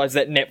 You'd realise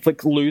that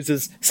Netflix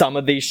loses some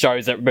of these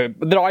shows that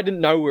I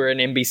didn't know were an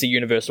NBC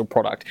Universal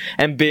product,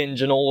 and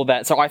Binge and all of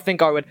that. So I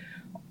think I would.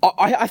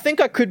 I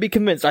think I could be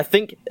convinced. I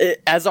think,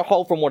 as a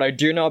whole, from what I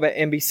do know about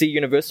NBC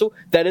Universal,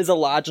 that is a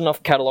large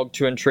enough catalogue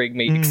to intrigue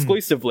me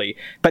exclusively.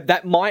 But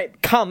that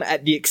might come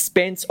at the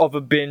expense of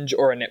a Binge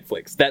or a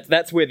Netflix.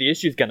 That's where the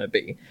issue's going to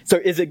be. So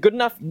is it good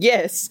enough?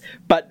 Yes,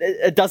 but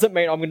it doesn't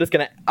mean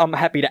I'm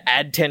happy to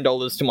add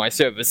 $10 to my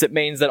service. It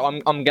means that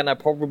I'm going to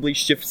probably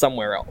shift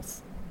somewhere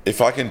else. If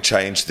I can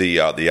change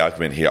the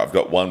argument here, I've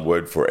got one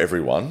word for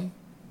everyone: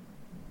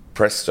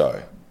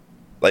 presto.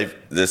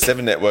 The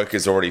Seven Network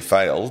has already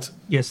failed.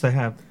 Yes, they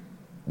have.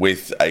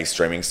 With a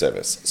streaming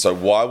service. So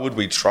why would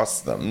we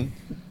trust them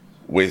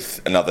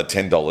with another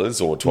 $10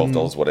 or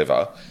 $12,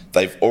 whatever?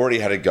 They've already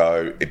had a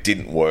go. It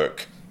didn't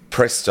work.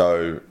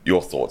 Presto.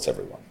 Your thoughts,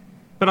 everyone.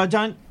 But I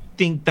don't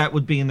think that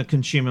would be in the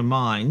consumer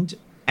mind,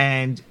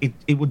 and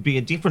it would be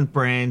a different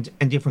brand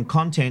and different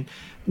content.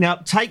 Now,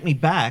 take me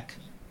back.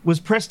 Was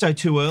Presto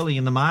too early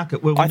in the market?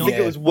 I think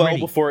it was well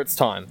before its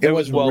time. It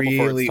was well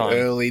really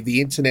early.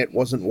 The internet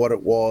wasn't what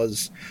it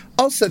was.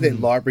 Also, their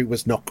library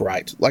was not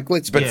great. Like,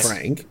 let's be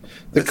frank.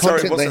 The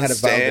content they had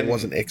available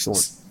wasn't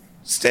excellent.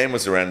 Stan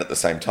was around at the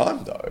same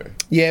time, though.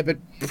 Yeah, but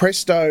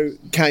Presto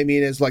came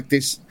in as like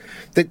this.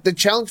 The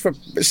challenge for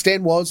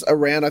Stan was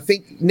around. I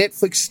think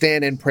Netflix,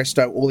 Stan, and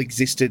Presto all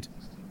existed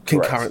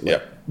concurrently.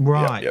 Yep.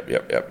 Right.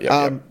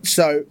 Yep.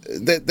 So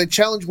the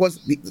challenge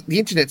was the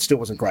internet still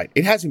wasn't great.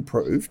 It has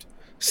improved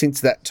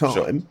since that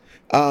time.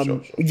 Sure.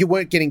 You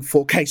weren't getting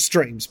 4K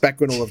streams back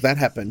when all of that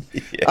happened.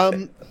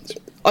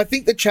 I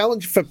think the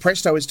challenge for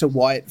Presto as to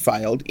why it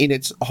failed in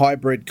its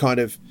hybrid kind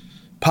of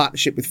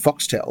partnership with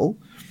Foxtel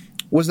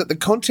was that the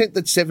content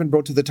that Seven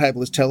brought to the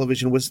table as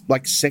television was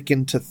like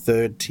second to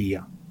third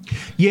tier.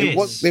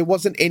 Yes. There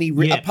wasn't any,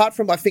 apart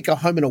from, I think, a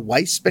home and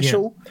away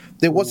special,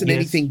 there wasn't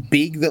anything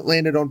big that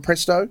landed on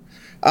Presto.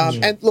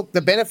 And look,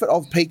 the benefit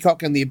of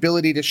Peacock and the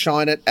ability to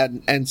shine it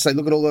and say,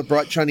 look at all the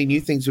bright, shiny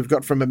new things we've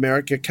got from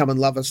America, come and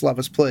love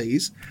us,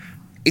 please,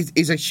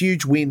 is a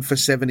huge win for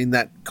Seven in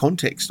that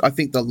context. I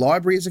think the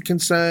library is a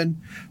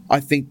concern. I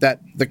think that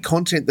the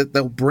content that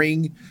they'll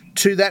bring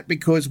to that,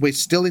 because we're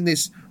still in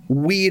this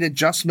weird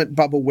adjustment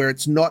bubble where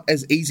it's not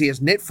as easy as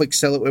Netflix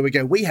sell it, where we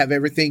go, we have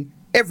everything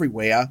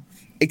everywhere,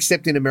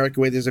 except in America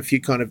where there's a few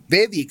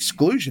they're the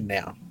exclusion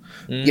now.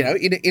 You know,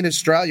 in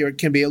Australia, it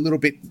can be a little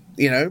bit,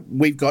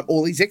 we've got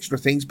all these extra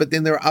things, but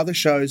then there are other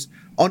shows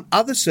on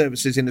other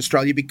services in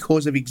Australia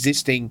because of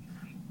existing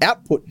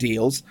output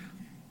deals.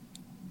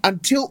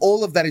 Until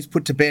all of that is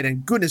put to bed,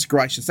 and goodness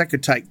gracious, that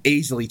could take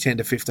easily 10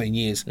 to 15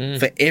 years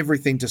for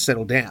everything to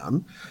settle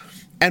down.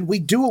 And we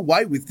do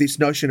away with this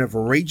notion of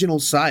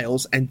regional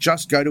sales and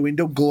just go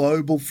into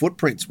global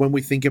footprints when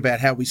we think about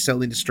how we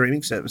sell into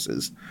streaming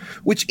services,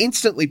 which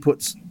instantly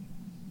puts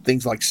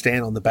things like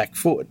Stan on the back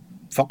foot,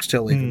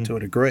 Foxtel even to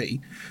a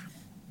degree.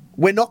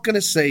 We're not going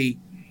to see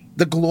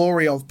the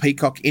glory of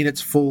Peacock in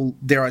its full,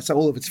 dare I say,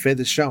 all of its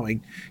feathers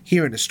showing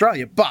here in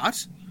Australia.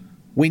 But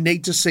we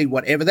need to see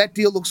whatever that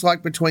deal looks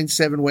like between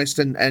Seven West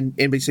and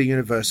NBC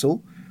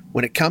Universal.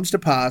 When it comes to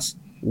pass,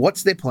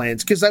 What's their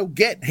plans? Because they'll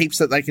get heaps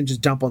that they can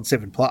just dump on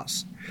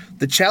 7+.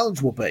 The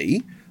challenge will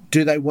be,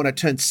 do they want to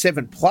turn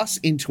 7+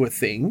 into a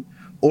thing,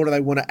 or do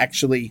they want to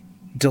actually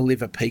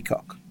deliver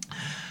Peacock?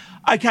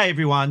 Okay,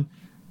 everyone.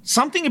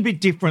 Something a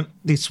bit different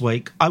this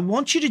week. I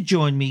want you to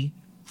join me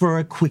for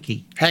a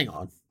quickie. Hang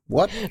on.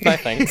 What? No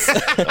thanks.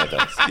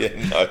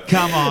 Yeah, no.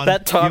 Come on.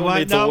 That time you will won't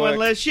need to know work.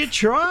 unless you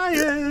try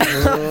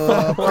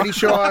it. Pretty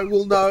sure I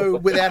will know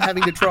without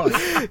having to try.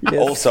 Yes.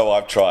 Also,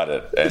 I've tried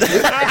it.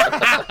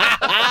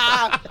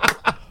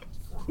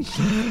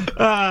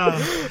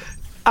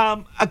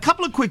 A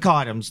couple of quick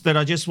items that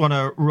I just want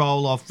to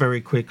roll off very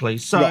quickly.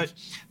 So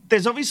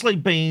there's obviously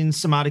been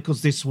some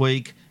articles this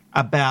week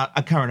about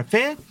a current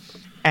affair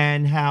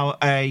and how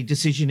a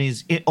decision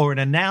is, or an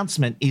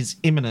announcement is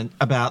imminent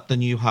about the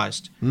new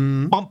host.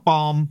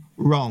 Bomb,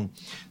 wrong.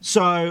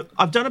 So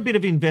I've done a bit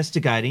of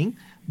investigating.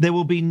 There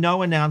will be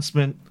no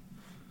announcement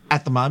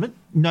at the moment.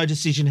 No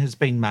decision has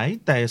been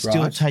made. They are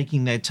still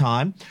taking their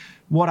time.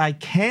 What I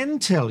can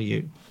tell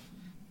you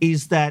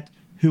is that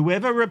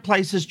whoever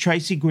replaces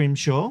Tracy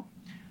Grimshaw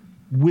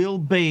will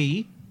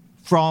be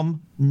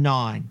from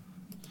 9.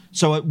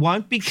 So it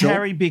won't be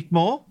Carrie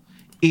Bickmore.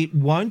 It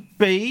won't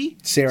be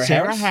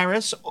Sarah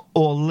Harris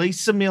or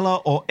Lisa Miller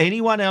or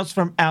anyone else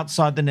from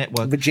outside the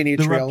network. Virginia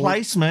The Trioli.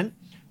 replacement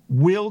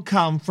will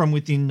come from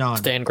within 9.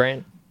 Stan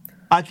Grant.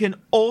 I can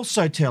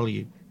also tell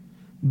you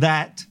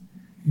that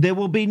there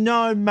will be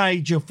no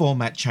major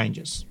format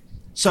changes.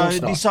 So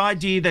this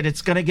idea that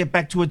it's going to get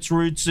back to its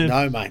roots of,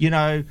 you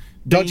know,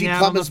 Dodgy being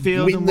out on the plumbers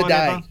field win and the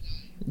whatever.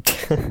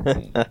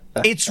 day.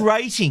 It's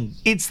rating.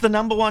 It's the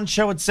number one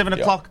show at 7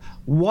 o'clock.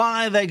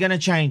 Why are they going to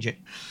change it?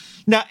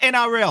 Now,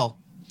 NRL.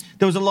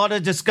 There was a lot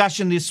of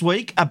discussion this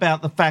week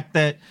about the fact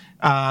that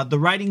the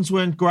ratings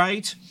weren't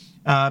great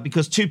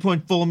because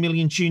 2.4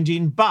 million tuned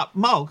in. But,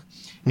 Mulk,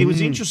 it was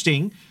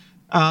interesting.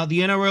 The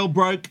NRL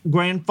broke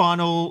grand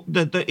final.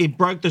 It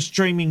broke the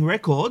streaming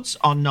records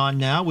on 9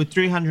 Now with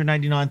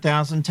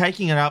 389,000,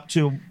 taking it up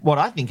to what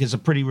I think is a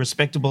pretty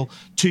respectable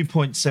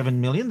 2.7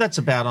 million. That's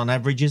about on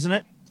average, isn't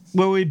it?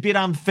 Were we a bit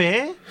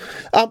unfair?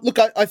 Look,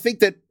 I think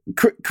that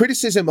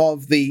criticism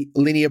of the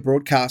linear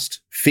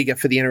broadcast figure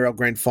for the NRL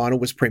Grand Final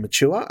was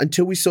premature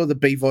until we saw the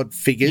BVOD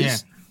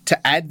figures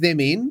to add them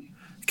in,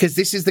 because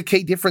this is the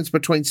key difference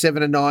between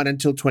 7 and 9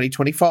 until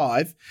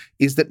 2025,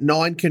 is that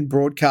 9 can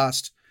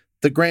broadcast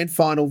the Grand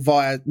Final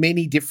via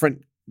many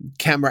different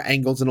camera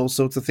angles and all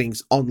sorts of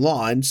things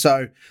online.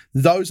 So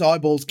those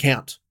eyeballs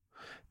count.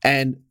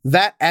 And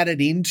that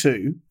added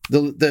into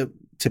the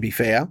to be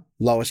fair,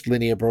 lowest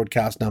linear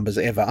broadcast numbers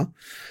ever,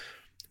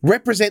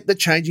 represent the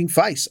changing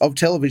face of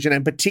television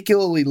and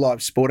particularly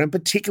live sport, and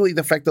particularly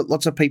the fact that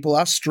lots of people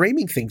are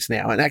streaming things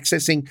now and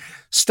accessing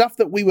stuff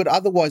that we would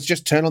otherwise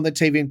just turn on the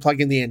TV and plug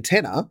in the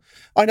antenna.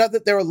 I know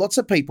that there are lots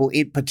of people,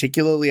 in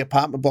particularly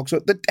apartment blocks,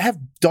 that have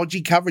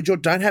dodgy coverage or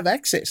don't have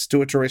access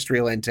to a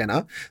terrestrial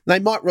antenna. They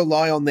might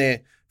rely on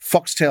their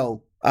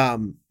Foxtel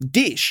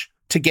dish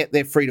to get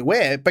their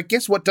free-to-air, but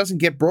guess what doesn't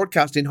get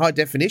broadcast in high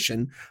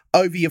definition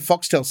over your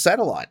Foxtel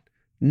satellite?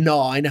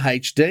 9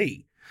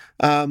 HD.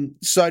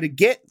 So to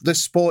get the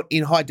sport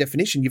in high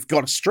definition, you've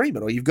got to stream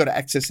it or you've got to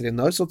access it in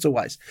those sorts of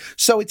ways.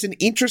 So it's an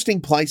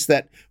interesting place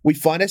that we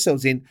find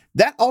ourselves in.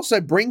 That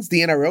also brings the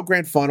NRL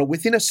Grand Final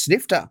within a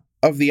snifter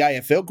of the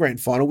AFL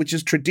Grand Final, which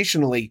has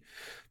traditionally,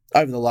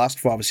 over the last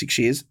 5 or 6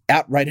 years,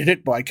 outrated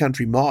it by a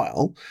country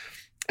mile.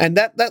 And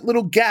that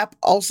little gap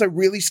also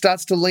really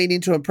starts to lean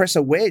into and press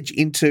a wedge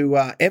into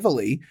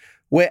Everleigh,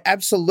 where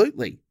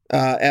absolutely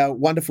our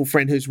wonderful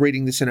friend who's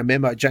reading this in a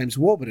memo, James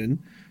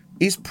Warburton,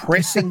 is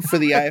pressing for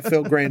the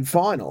AFL Grand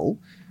Final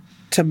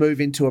to move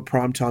into a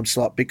primetime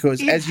slot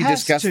because, as you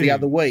discussed the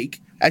other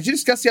week,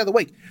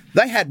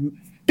 they had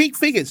big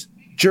figures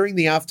during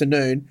the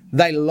afternoon.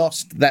 They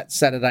lost that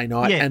Saturday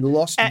night and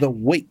lost the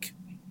week.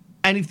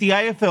 And if the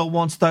AFL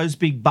wants those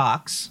big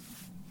bucks,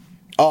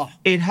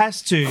 it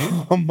has to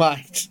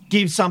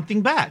give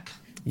something back.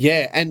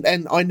 Yeah,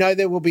 and I know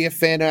there will be a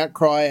fan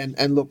outcry,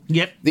 and look,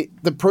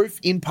 the proof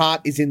in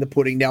part is in the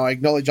pudding. Now, I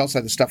acknowledge also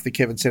the stuff that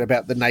Kevin said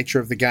about the nature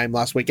of the game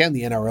last week and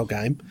the NRL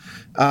game,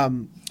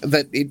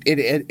 that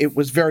it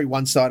was very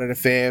one-sided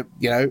affair.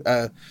 You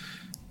know,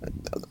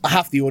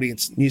 half the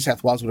audience, New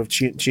South Wales, would have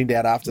tuned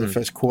out after the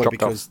first quarter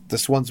because the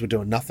Swans were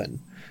doing nothing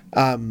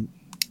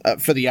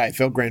for the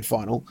AFL Grand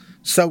Final.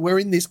 So we're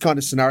in this kind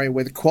of scenario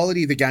where the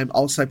quality of the game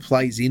also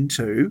plays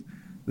into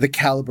the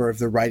calibre of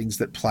the ratings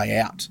that play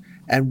out.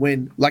 And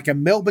when, like, a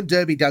Melbourne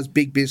Derby does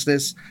big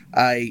business,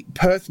 a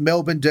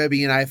Perth-Melbourne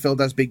Derby in AFL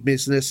does big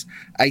business,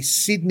 a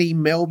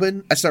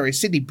Sydney-Brisbane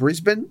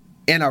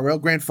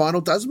NRL Grand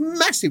Final does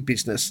massive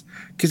business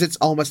because it's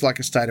almost like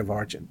a state of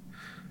origin.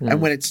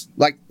 And when it's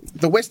like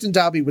the Western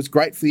Derby was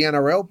great for the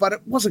NRL, but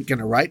it wasn't going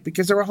to rate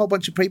because there are a whole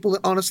bunch of people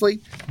that honestly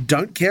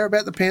don't care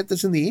about the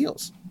Panthers and the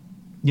Eels.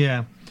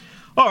 Yeah.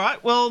 All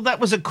right, well, that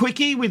was a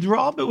quickie with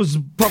Rob. It was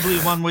probably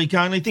a 1 week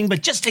only thing,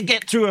 but just to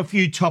get through a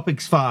few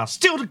topics fast.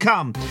 Still to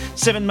come,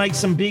 7 makes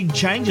some big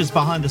changes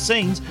behind the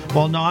scenes,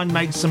 while 9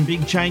 makes some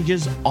big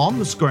changes on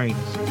the screen.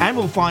 And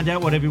we'll find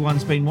out what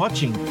everyone's been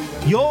watching.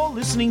 You're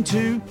listening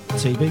to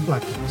TV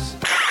Black Box.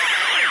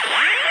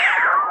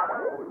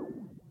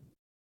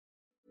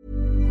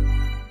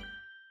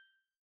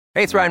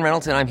 Hey, it's Ryan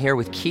Reynolds, and I'm here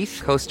with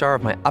Keith, co-star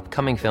of my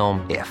upcoming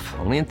film, If,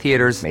 only in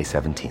theaters May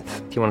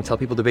 17th. Do you want to tell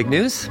people the big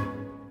news?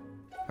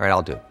 All right,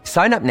 I'll do it.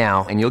 Sign up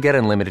now and you'll get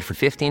unlimited for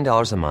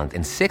 $15 a month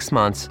and 6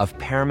 months of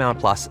Paramount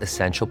Plus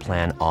Essential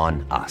Plan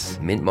on us.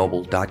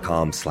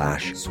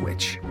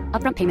 MintMobile.com/switch.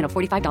 Upfront payment of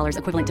 $45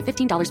 equivalent to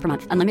 $15 per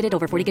month. Unlimited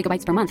over 40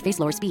 gigabytes per month. Face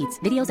lower speeds.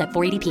 Videos at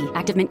 480p.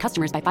 Active Mint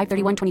customers by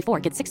 531.24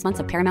 get 6 months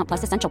of Paramount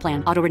Plus Essential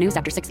Plan. Auto renews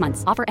after 6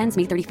 months. Offer ends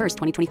May 31st,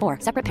 2024.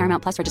 Separate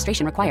Paramount Plus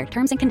registration required.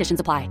 Terms and conditions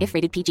apply if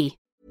rated PG.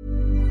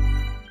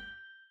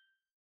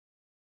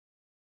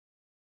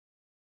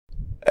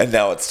 And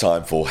now it's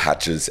time for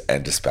Hatches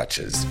and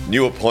Dispatches.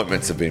 New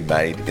appointments have been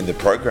made in the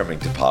programming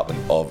department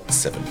of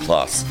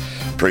 7plus.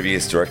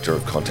 Previous Director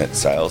of Content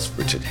Sales,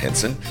 Richard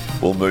Henson,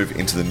 will move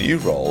into the new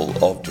role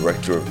of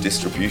Director of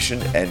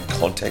Distribution and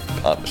Content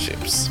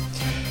Partnerships.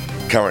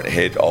 Current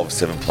Head of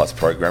 7plus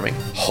Programming,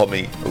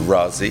 Homi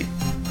Razi,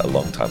 a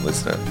long-time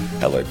listener,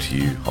 hello to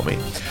you, Homi,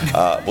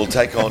 will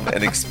take on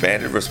an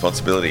expanded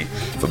responsibility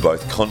for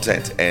both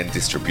content and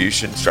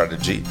distribution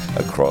strategy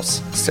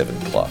across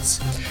 7plus.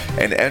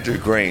 And Andrew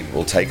Green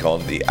will take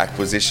on the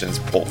acquisitions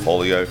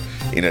portfolio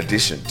in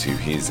addition to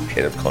his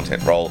head of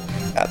content role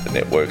at the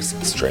network's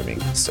streaming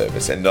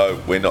service. And no,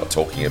 we're not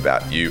talking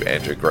about you,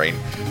 Andrew Green,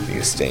 the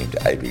esteemed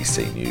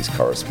ABC News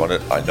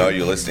correspondent. I know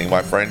you're listening,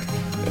 my friend,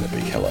 and a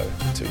big hello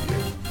to you.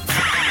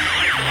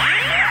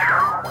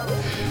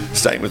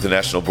 Staying with the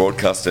national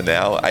broadcaster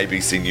now,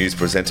 ABC News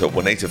presenter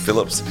Juanita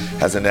Phillips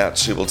has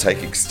announced she will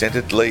take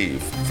extended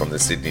leave from the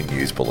Sydney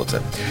News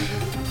Bulletin.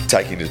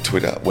 Taking to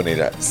Twitter,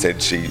 Juanita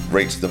said she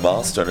reached the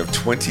milestone of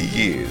 20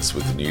 years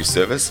with the news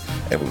service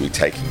and will be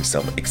taking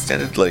some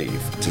extended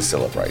leave to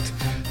celebrate.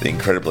 The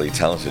incredibly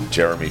talented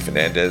Jeremy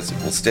Fernandez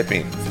will step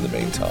in for the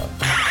meantime.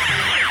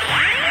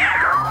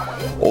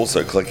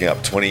 Also clicking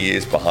up 20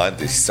 years behind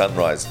the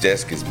Sunrise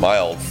desk is my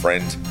old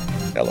friend,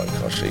 hello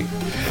Koshi.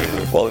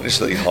 While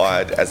initially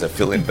hired as a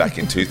fill-in back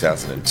in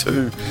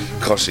 2002,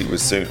 Koshi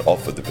was soon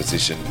offered the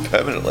position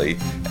permanently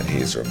and he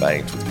has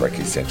remained with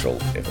Brekkie Central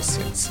ever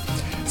since.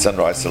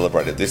 Sunrise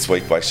celebrated this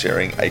week by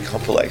sharing a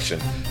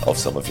compilation of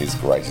some of his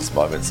greatest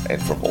moments,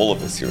 and from all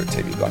of us here at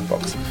TV Black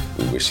Box,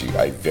 we wish you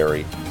a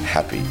very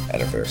happy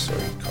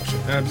anniversary, Koshi.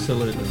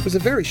 Absolutely. It was a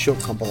very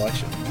short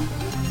compilation.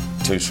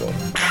 Too short.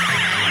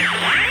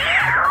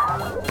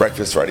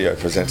 Breakfast radio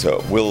presenter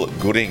Will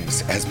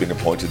Goodings has been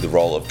appointed the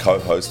role of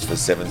co-host for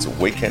Seven's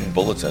Weekend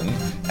Bulletin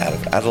out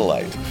of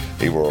Adelaide.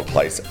 He will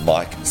replace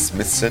Mike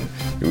Smithson,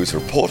 who is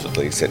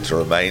reportedly set to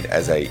remain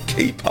as a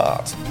key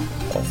part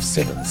of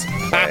Seven's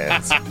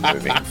plans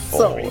moving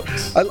forward.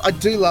 I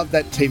do love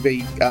that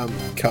TV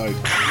code.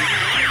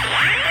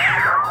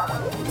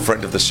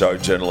 Friend of the show,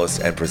 journalist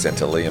and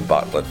presenter Liam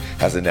Bartlett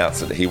has announced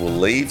that he will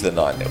leave the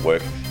Nine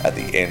Network at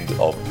the end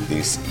of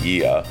this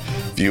year.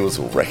 Viewers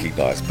will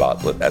recognise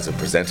Bartlett as a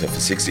presenter for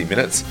 60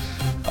 Minutes,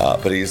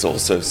 but he has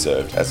also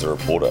served as a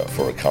reporter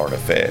for A Current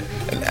Affair,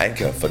 an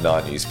anchor for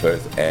 9 News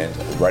Perth, and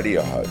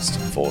radio host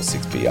for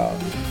 6PR.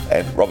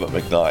 And Robert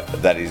McKnight,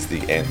 that is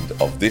the end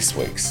of this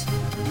week's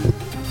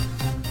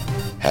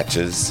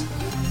Hatches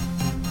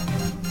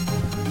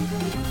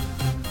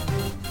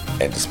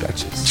and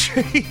Dispatches.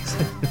 Jesus.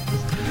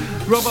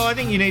 Robbo, I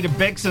think you need a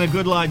Bex and a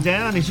good lie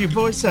down. Is your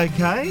voice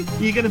okay?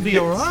 Are you going to be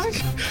all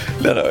right?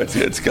 No,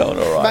 it's going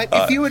all right.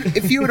 Mate,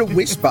 if you were to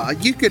whisper,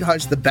 you could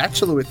host The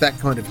Bachelor with that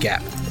kind of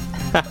gap.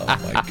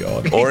 Oh, my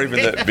God. Or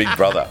even the Big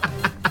Brother.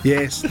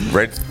 Yes.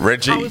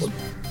 Reggie.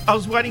 I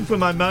was waiting for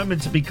my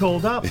moment to be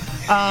called up.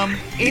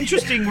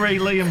 Interesting,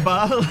 Liam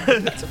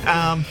Bartlett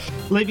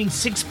leaving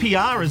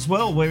 6PR as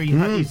well, where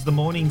he's the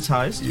mornings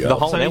host. Yep. The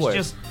whole network.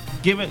 He's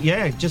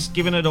just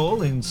giving it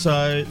all in.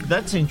 So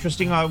that's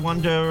interesting. I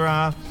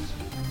wonder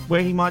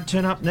where he might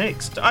turn up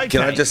next. Okay.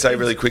 Can I just say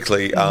really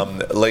quickly,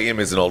 Liam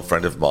is an old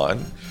friend of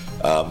mine.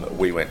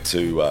 We went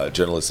to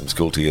journalism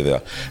school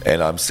together,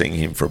 and I'm seeing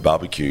him for a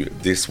barbecue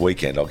this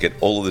weekend. I'll get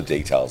all of the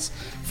details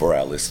for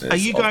our listeners. Are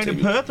you going to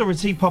Perth, or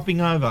is he popping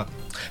over?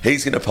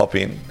 He's going to pop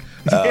in.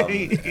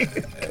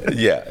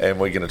 Yeah, and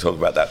we're going to talk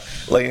about that.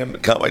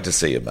 Liam, can't wait to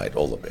see you, mate.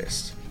 All the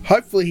best.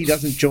 Hopefully he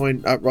doesn't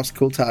join Ross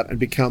Coulthart and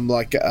become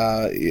like,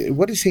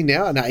 what is he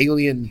now? An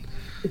alien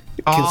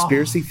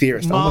conspiracy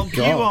theorist. Oh, my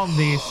God. You on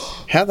this.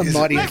 How the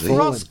mighty have fallen.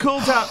 Ross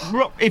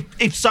Coulthart,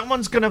 if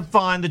someone's going to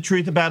find the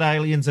truth about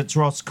aliens, it's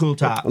Ross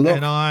Coulthart,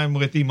 and I'm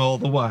with him all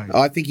the way.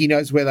 I think he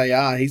knows where they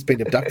are. He's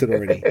been abducted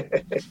already.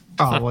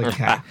 Oh,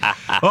 okay.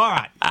 All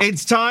right.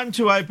 It's time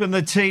to open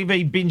the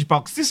TV binge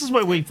box. This is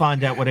where we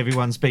find out what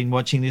everyone's been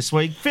watching this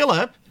week.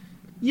 Philip,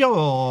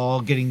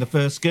 you're getting the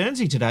first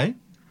Guernsey today.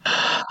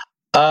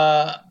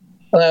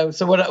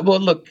 House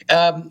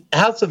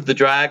of the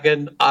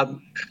Dragon.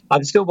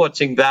 I'm still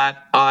watching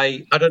that.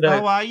 I don't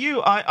know. Oh, are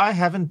you? I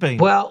haven't been.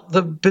 Well,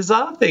 the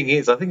bizarre thing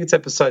is, I think it's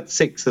episode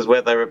 6 is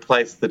where they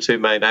replace the two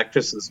main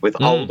actresses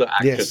with older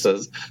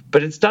actresses,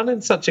 but it's done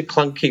in such a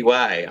clunky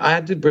way. I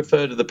had to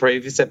refer to the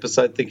previous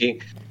episode,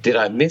 thinking, did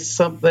I miss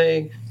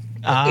something?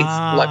 It's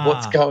like,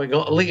 what's going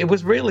on? It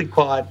was really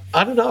quite.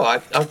 I don't know. I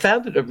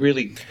found it a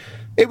really.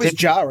 It was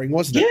jarring,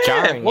 wasn't it?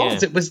 Yeah, Jarring, it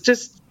was. Yeah. It was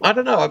just, I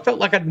don't know, I felt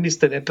like I'd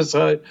missed an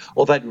episode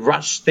or they'd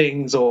rushed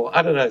things or,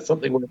 I don't know,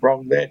 something went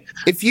wrong there.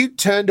 If you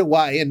turned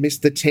away and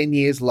missed the 10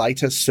 years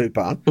later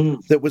super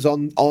that was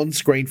on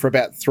screen for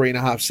about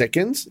 3.5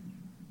 seconds,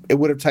 it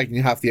would have taken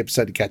you half the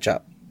episode to catch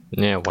up.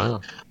 Yeah,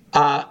 wow.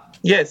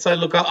 So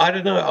look, I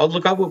don't know.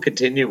 I will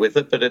continue with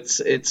it, but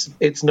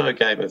it's no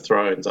Game of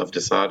Thrones, I've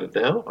decided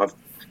now. I've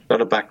done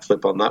a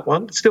backflip on that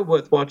one. It's still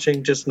worth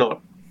watching, just not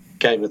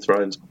Game of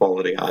Thrones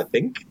quality, I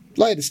think.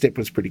 Latest Step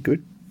was pretty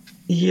good.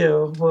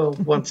 Yeah, well,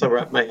 once I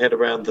wrapped my head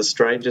around the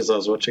strangers I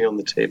was watching on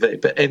the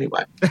TV. But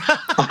anyway.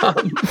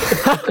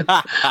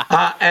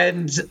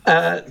 And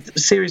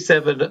Series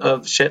 7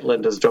 of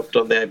Shetland has dropped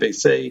on the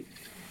ABC.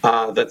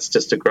 That's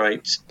just a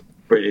great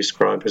British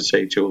crime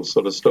procedural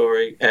sort of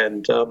story.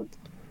 And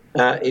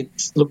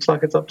it looks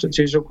like it's up to its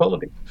usual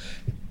quality.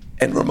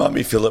 And remind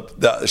me, Philip,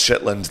 the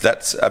Shetland,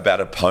 that's about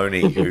a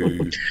pony who,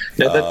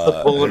 no, that's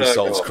the who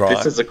solves crime.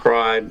 This is a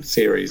crime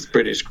series,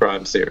 British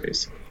crime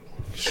series.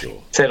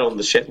 Sure. Set on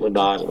the Shetland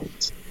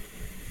Islands.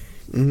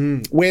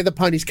 Where the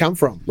ponies come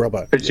from,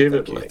 Robbo?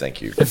 Presumably.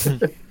 Thank you.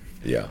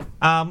 Yeah.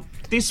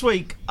 This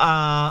week,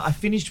 I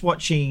finished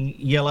watching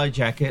Yellow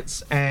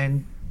Jackets,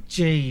 and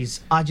geez,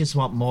 I just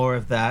want more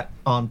of that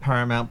on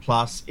Paramount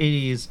Plus. It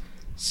is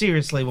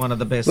seriously one of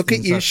the best. Look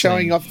at you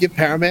showing off your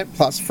Paramount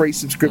Plus free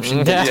subscription.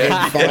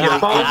 I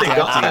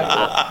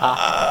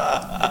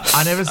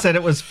never said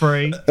it was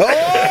free.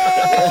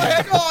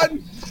 Oh,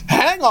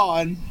 hang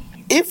on.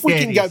 If we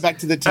can go back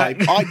to the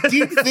tape, I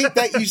did think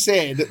that you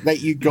said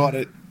that you got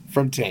it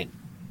from 10.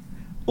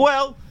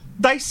 Well,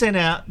 they sent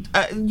out,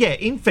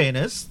 in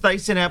fairness, they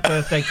sent out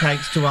birthday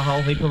cakes to a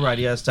whole heap of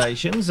radio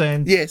stations,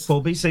 and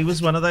 4BC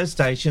was one of those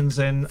stations.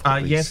 And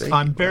yes,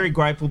 I'm very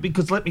grateful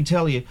because let me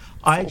tell you,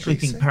 I actually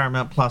think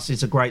Paramount Plus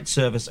is a great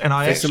service, and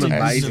I actually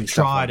have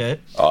tried it.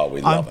 Oh,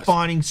 we love I'm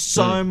finding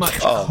so much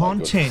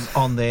content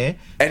on there.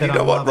 And you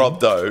know what,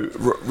 Rob, though,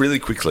 really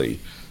quickly,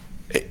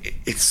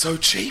 it's so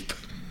cheap.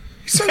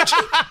 So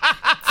cheap.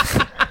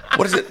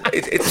 What is it?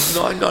 It's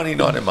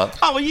 $9.99 a month.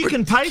 Oh, well, you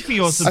can pay for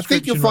your subscription. I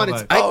think you'll find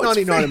it's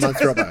 $8.99 a month,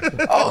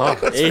 Robbo. Oh, my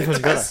God, it's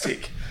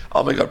fantastic.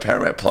 Oh, my God,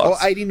 Paramount Plus. Or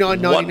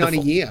 $89.99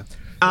 a year.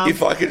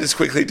 If I could just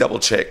quickly double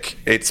check,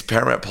 it's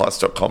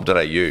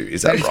paramountplus.com.au.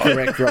 Is that right?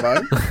 Correct,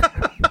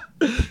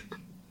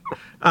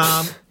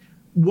 Robbo.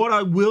 What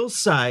I will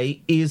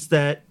say is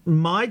that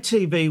my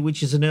TV,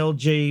 which is an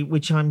LG,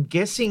 which I'm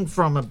guessing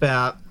from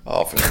about...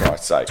 Oh, for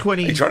Christ's sake. Are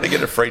you trying to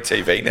get a free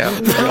TV now?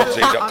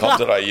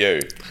 LG.com.au.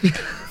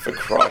 For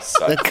Christ's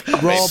sake.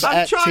 Rob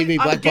at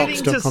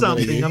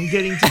tvblackbox.com.au. I'm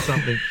getting to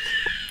something.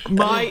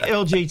 My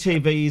LG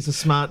TV is a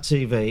smart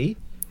TV,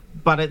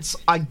 but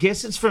I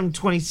guess it's from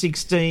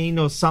 2016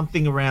 or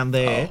something around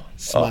there.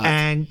 Smart.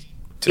 And...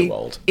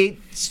 old.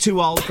 It's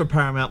too old for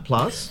Paramount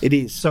Plus. It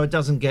is. So it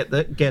doesn't get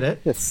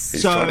it. Yes.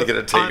 He's trying to get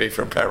a TV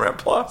from Paramount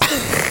Plus.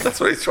 That's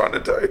what he's trying to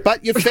do.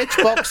 But your Fetch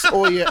box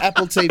or your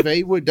Apple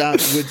TV would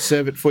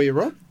serve it for you,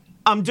 Rob?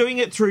 I'm doing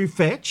it through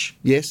Fetch.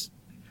 Yes.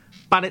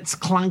 But it's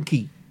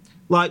clunky.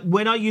 Like,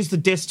 when I use the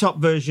desktop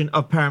version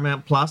of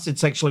Paramount Plus,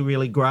 it's actually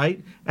really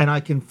great, and I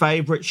can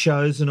favourite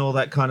shows and all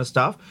that kind of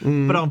stuff.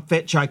 But on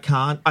Fetch, I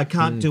can't. I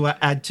can't do an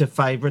add to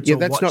favourites or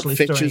watch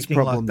list or anything like that. Yeah, that's not Fetch's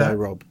problem, though,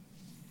 Rob.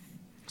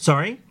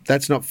 Sorry?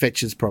 That's not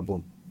Fetch's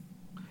problem.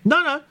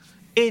 No.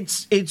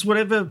 It's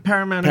whatever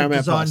Paramount have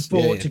designed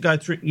for to go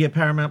through. Yeah,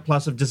 Paramount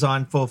Plus have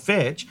designed for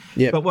Fetch.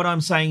 Yep. But what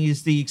I'm saying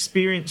is the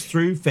experience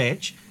through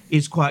Fetch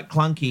is quite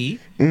clunky,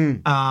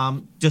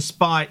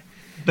 despite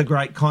the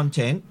great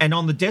content. And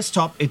on the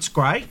desktop, it's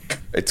great.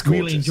 It's gorgeous.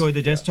 Really enjoy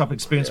the desktop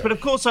experience. But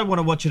of course, I want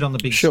to watch it on the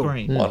big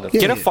screen.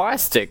 Get a Fire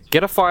Stick.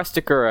 Get a Fire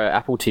Stick or an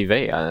Apple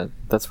TV.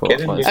 That's what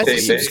I was As a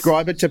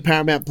subscriber to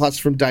Paramount Plus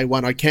from day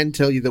one, I can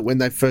tell you that when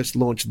they first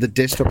launched, the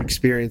desktop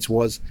experience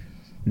was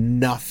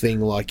nothing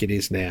like it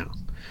is now.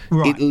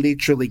 Right. It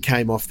literally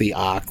came off the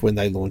ark when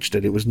they launched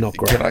it. It was not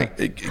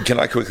great. Can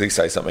I quickly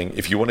say something?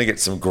 If you want to get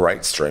some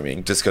great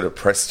streaming, just go to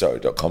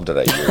presto.com.au.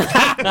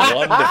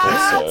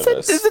 Wonderful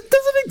service. Does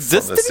it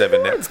exist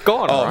anymore? It's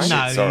gone, right?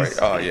 No, shit, sorry.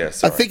 Oh, yeah,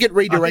 sorry. I think it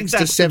redirects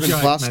to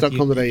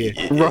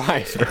 7plus.com.au.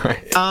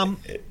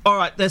 Right. All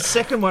right, the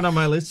second one on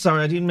my list,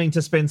 sorry, I didn't mean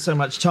to spend so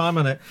much time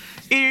on it,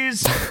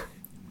 is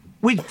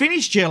we'd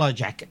finished Yellow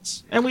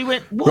Jackets, and we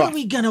went, what are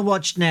we going to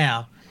watch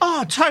now?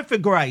 Oh,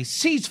 Topher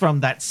Grace, he's from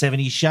that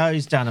 70s show.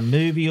 He's done a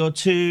movie or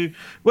two.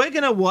 We're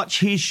going to watch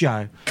his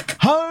show.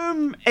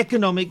 Home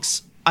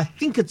Economics, I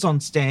think it's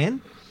on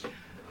Stan.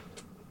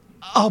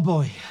 Oh,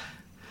 boy.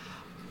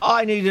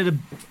 I needed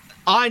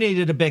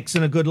a Bex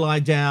and a good lie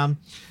down.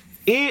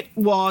 It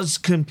was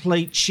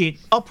complete shit.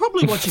 I'll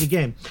probably watch it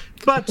again.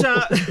 But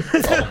oh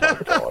my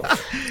God.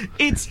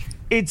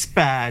 It's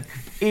bad.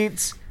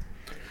 It's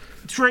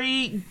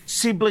 3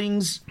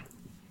 siblings,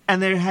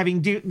 and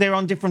they're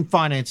on different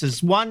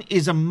finances. One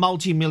is a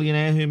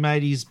multi-millionaire who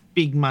made his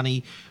big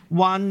money.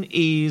 One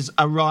is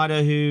a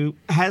writer who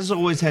has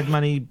always had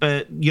money,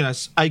 but,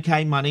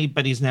 okay money,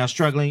 but is now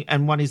struggling.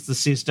 And one is the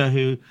sister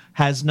who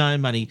has no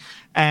money.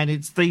 And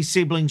it's these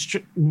siblings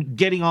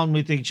getting on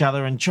with each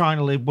other and trying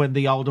to live when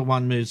the older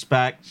one moves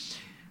back.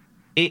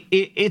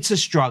 It's a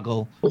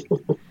struggle.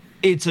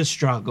 It's a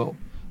struggle.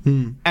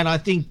 And I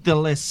think the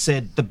less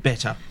said, the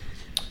better.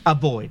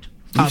 Avoid.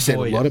 You've said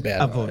a lot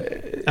about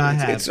it.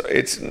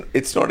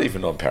 It's not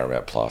even on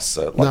Paramount Plus.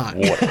 Whatever,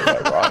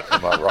 right?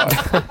 Am I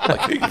right? Like,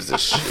 who gives a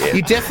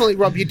shit?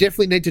 Rob, you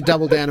definitely need to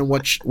double down and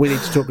watch. We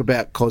need to talk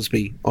about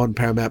Cosby on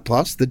Paramount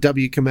Plus. The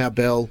W. Kamau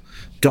Bell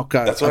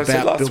doco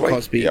about Bill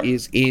Cosby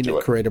is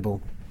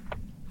incredible.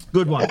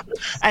 Good one.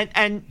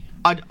 And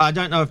I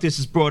don't know if this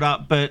is brought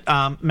up, but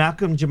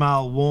Malcolm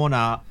Jamal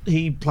Warner,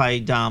 he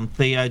played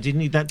Theo, didn't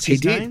he? That's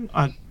his name?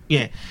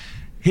 Yeah.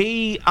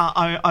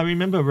 I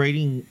remember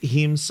reading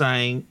him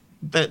saying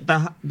that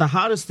the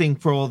hardest thing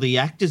for all the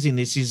actors in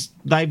this is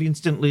they've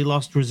instantly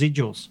lost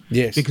residuals.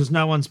 Yes. Because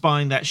no one's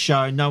buying that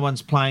show, no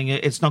one's playing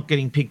it, it's not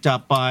getting picked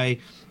up by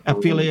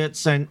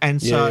affiliates, and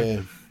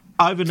so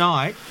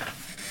overnight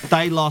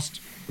they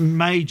lost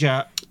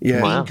major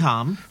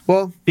income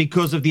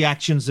because of the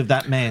actions of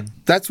that man.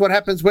 That's what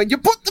happens when you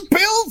put the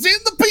pills in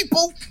the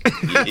people.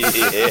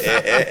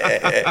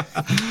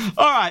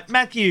 All right,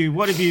 Matthew,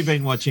 what have you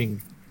been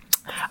watching?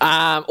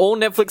 All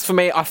Netflix for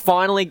me. I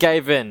finally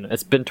gave in.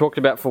 It's been talked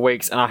about for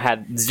weeks, and I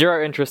had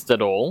zero interest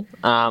at all.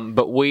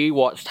 But we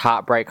watched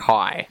Heartbreak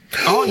High.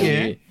 Oh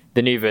yeah,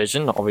 the new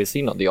version,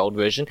 obviously, not the old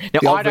version.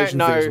 Now I don't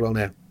know. As well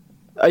now.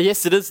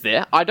 Yes, it is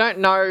there. I don't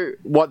know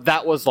what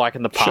that was like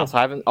in the past. Sure.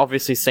 I haven't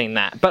obviously seen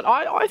that, but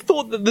I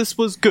thought that this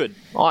was good.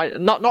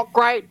 Not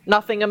great,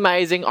 nothing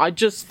amazing. I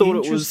just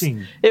thought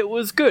it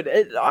was good.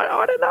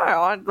 I don't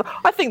know.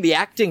 I think the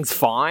acting's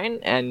fine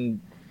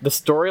and the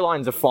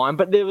storylines are fine,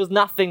 but there was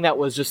nothing that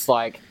was just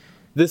like,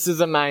 this is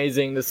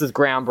amazing, this is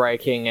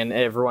groundbreaking, and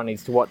everyone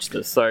needs to watch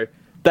this. So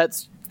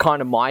that's kind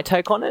of my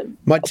take on it.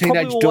 My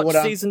teenage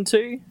daughter, season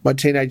 2. My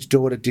teenage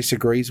daughter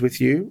disagrees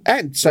with you,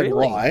 and so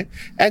do I,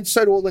 and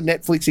so do all the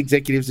Netflix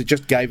executives that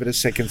just gave it a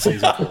second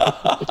season.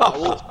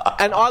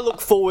 And I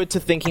look forward to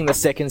thinking the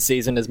second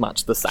season is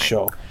much the same.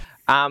 Sure.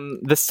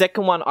 The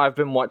second one I've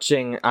been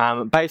watching,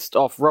 based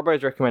off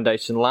Robbo's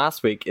recommendation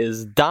last week,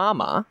 is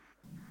Dahmer.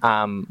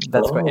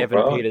 That's got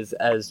Evan Peters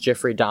as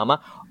Jeffrey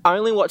Dahmer. I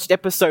only watched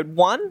episode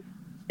 1,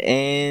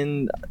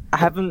 and I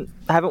haven't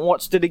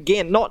watched it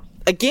again. Not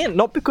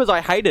because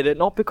I hated it,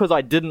 not because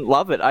I didn't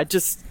love it.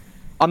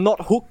 I'm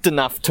not hooked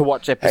enough to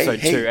watch episode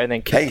 2 and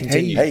then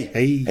continue.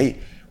 Hey!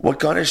 What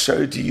kind of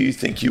show do you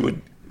think you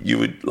would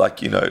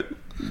like?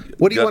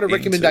 What do you want a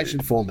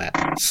recommendation for,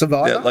 Matt?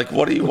 Survivor? Yeah, like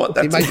what do you want?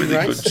 That's a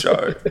really good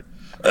show.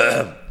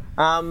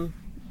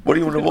 What do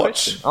you want to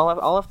watch?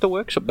 I'll have to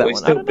workshop that one. We're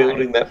still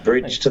building that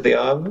bridge to the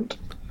island.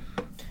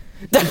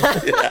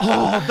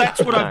 Oh,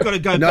 that's what I've got to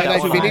go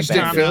back to. They finished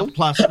it, Phil.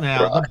 Plus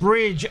now. Right. The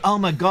bridge. Oh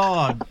my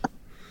God.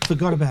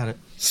 Forgot about it.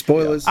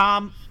 Spoilers.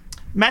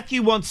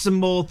 Matthew wants some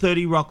more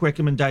 30 Rock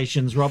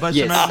recommendations, Robbo.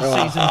 Yes.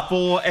 So season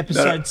 4,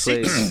 episode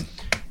 6.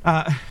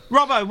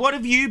 Robbo, what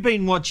have you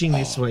been watching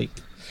this week?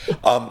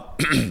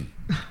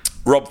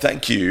 Rob,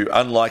 thank you.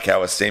 Unlike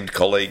our esteemed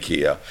colleague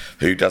here,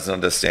 who doesn't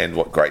understand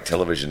what great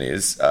television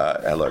is,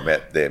 hello,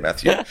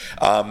 Matthew. The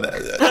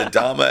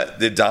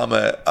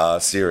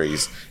Dahmer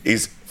series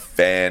is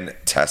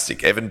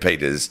fantastic. Evan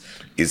Peters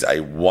is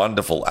a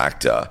wonderful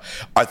actor.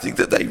 I think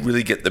that they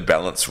really get the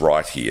balance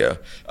right here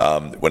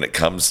when it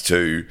comes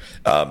to,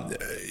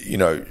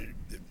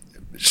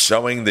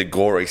 showing the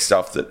gory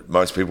stuff that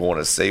most people want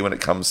to see when it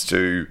comes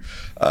to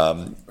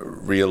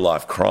real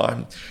life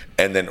crime,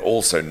 and then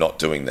also not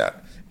doing that.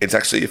 It's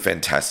actually a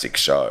fantastic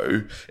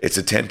show. It's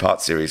a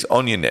 10-part series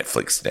on your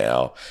Netflix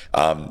now.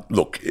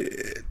 Look,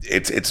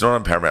 it's not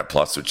on Paramount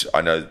Plus, which I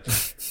know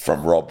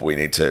from Rob we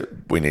need to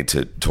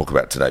talk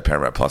about today.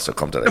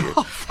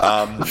 ParamountPlus.com.au.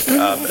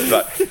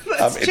 But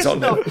it's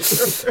on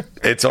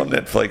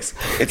Netflix.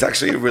 It's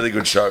actually a really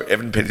good show.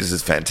 Evan Peters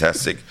is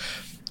fantastic,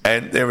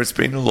 and there has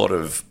been a lot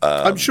of.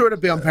 I'm sure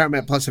it'd be on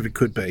Paramount Plus if it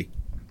could be.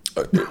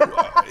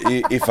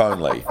 If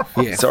only.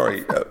 Yeah.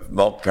 Sorry,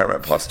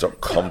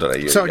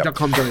 ParamountPlus.com.au. Sorry,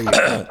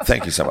 .com.au.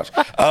 Thank you so much.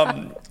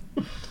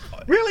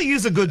 Really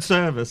is a good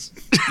service.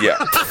 Yeah.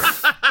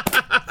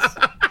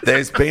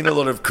 There's been a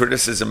lot of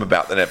criticism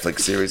about the Netflix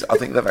series. I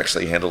think they've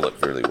actually handled it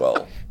really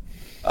well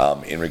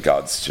in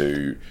regards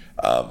to,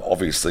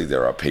 obviously,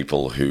 there are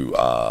people who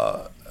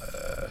are...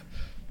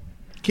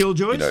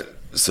 Killjoys?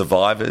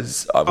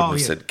 Survivors. I wouldn't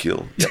have said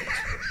kill. Yep.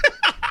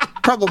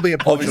 Probably a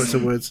poor choice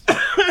of words.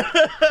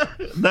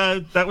 No,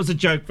 that was a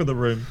joke for the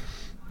room.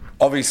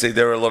 Obviously,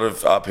 there are a lot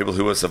of people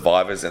who are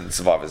survivors and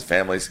survivors'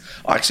 families.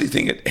 I actually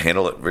think it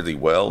handled it really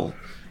well.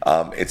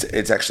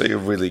 It's actually a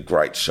really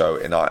great show,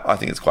 and I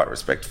think it's quite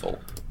respectful.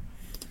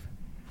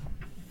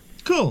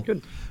 Cool.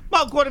 Good.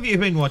 Mark, what have you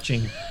been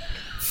watching?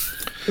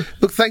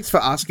 Look, thanks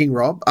for asking,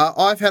 Rob.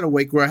 I've had a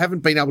week where I haven't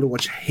been able to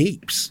watch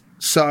heaps.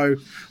 So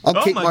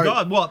I'll keep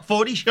God, what,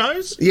 40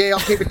 shows? Yeah, I'll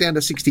keep it down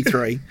to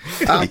 63.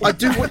 I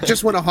do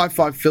just want to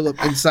high-five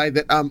Philip and say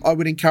that I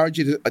would encourage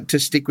you to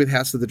stick with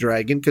House of the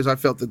Dragon, because I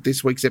felt that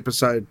this week's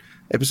episode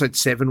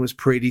 7, was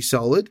pretty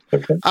solid.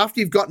 Okay. After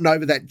you've gotten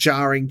over that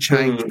jarring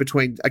change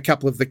between a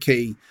couple of the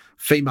key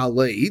female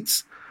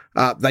leads,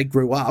 they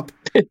grew up.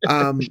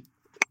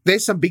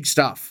 There's some big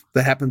stuff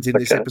that happens in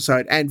this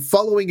episode, and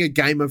following a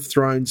Game of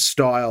Thrones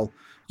style,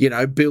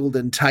 build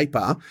and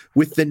taper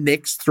with the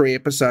next 3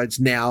 episodes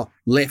now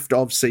left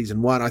of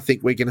season 1. I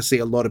think we're going to see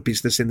a lot of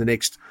business in the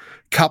next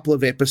couple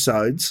of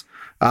episodes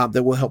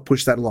that will help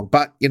push that along.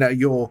 But,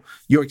 your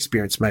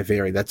experience may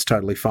vary. That's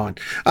totally fine.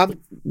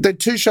 The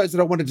 2 shows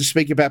that I wanted to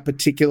speak about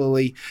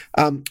particularly,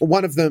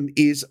 one of them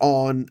is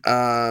on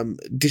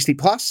Disney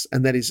Plus,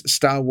 and that is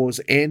Star Wars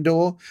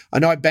Andor. I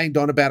know I banged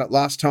on about it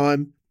last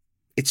time.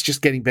 It's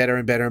just getting better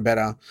and better and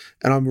better.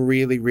 And I'm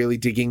really, really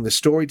digging the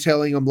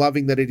storytelling. I'm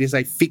loving that it is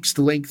a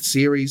fixed-length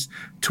series,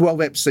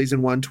 12 ep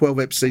season 1, 12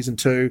 ep season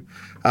 2.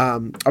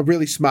 A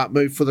really smart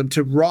move for them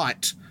to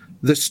write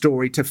the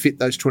story to fit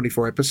those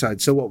 24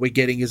 episodes. So what we're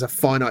getting is a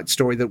finite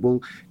story that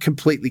will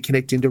completely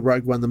connect into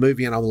Rogue One, the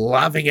movie, and I'm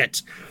loving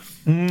it.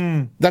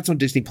 That's on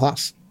Disney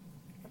Plus.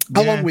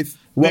 Yeah, along with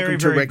Welcome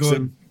to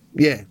Wrexham. Good.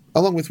 Yeah,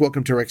 along with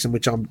Welcome to Wrexham,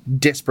 which I'm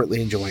desperately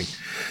enjoying.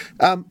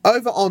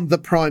 Over on the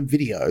Prime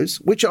Videos,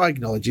 which I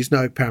acknowledge is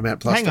no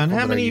Paramount Plus. Hang on,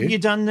 how many have you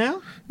done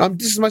now?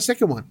 This is my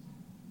second one.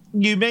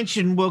 You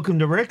mentioned Welcome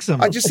to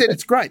Wrexham. I just said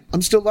it's great.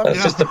 I'm still loving it.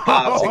 It's just a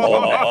passing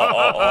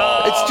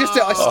on. It's just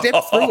I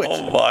stepped through it.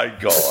 Oh, my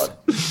God.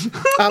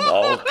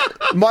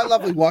 My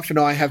lovely wife and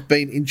I have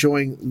been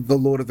enjoying The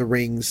Lord of the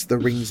Rings, The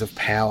Rings of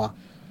Power,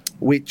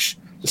 which...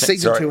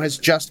 Season 2 has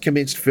just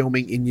commenced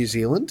filming in New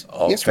Zealand.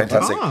 Oh, yes,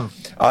 fantastic.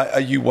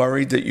 Are you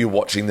worried that you're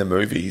watching the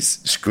movies?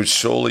 Because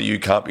surely you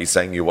can't be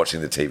saying you're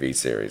watching the TV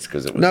series,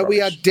 because it was rubbish. We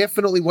are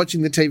definitely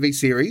watching the TV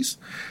series.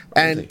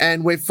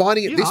 And we're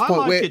finding at this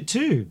point where... it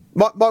too.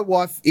 My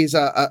wife is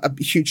a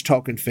huge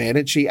Tolkien fan,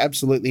 and she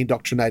absolutely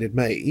indoctrinated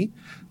me.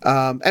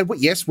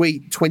 We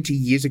 20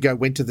 years ago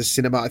went to the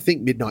cinema, I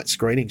think midnight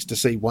screenings, to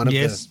see one of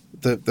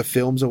the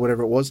films or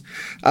whatever it was.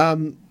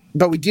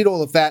 But we did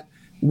all of that.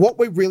 What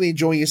we're really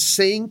enjoying is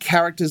seeing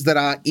characters that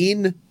are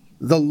in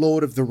The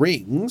Lord of the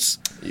Rings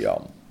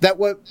that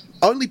were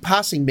only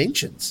passing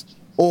mentions,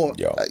 or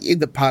in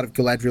the part of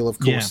Galadriel, of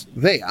course,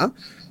 there.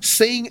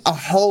 Seeing a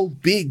whole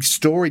big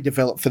story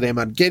develop for them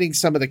and getting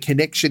some of the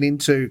connection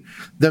into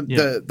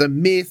the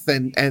myth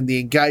and the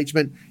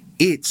engagement,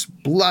 it's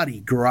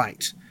bloody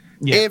great.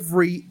 Yeah.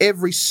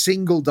 Every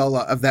single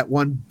dollar of that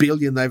 $1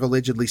 billion they've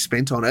allegedly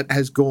spent on it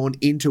has gone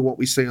into what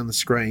we see on the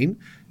screen.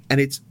 And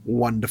it's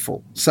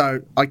wonderful.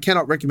 So I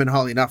cannot recommend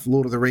highly enough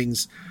Lord of the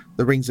Rings,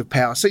 The Rings of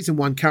Power. Season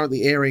 1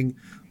 currently airing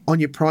on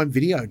your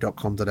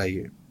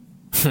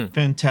primevideo.com.au.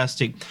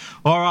 Fantastic.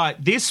 All right.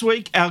 This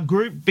week, our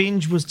group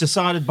binge was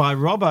decided by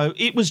Robbo.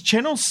 It was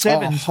Channel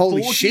 7's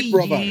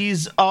 40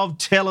 years of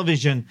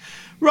television.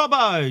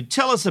 Robbo,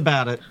 tell us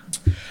about it.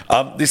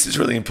 This is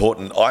really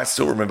important. I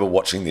still remember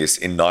watching this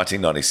in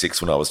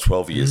 1996 when I was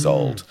 12 years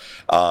old.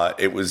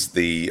 It was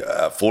the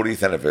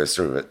 40th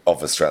anniversary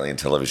of Australian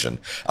television.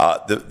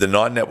 The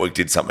 9 Network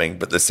did something,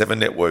 but the 7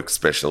 Network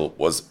special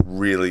was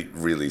really,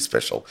 really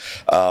special.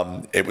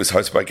 It was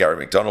hosted by Gary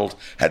McDonald,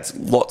 had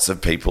lots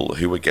of people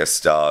who were guest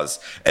stars,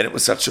 and it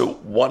was such a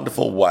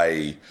wonderful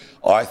way,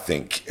 I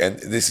think, and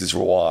this is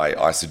why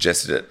I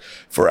suggested it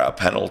for our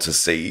panel, to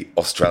see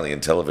Australian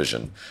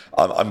television.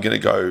 I'm going to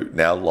go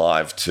now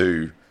live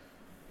to,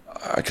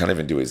 I can't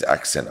even do his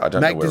accent. I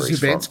don't know where he's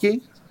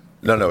Zubanski?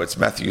 from. No, it's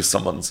Matthew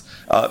Summons.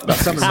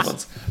 Matthew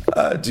Summons.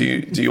 Do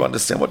you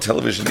understand what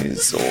television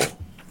is, or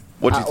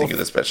what do you think of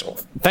the special?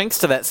 Thanks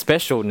to that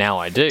special, now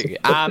I do.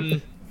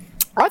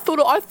 I thought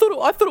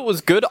it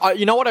was good.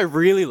 You know what I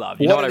really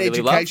loved? What an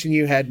education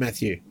you had,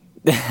 Matthew.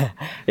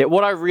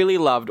 What I really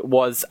loved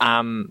was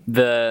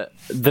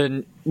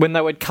the when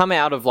they would come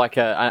out of like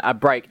a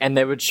break and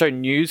they would show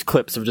news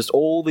clips of just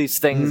all these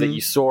things that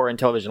you saw in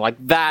television, like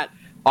that.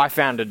 I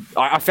found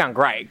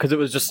great, because it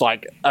was just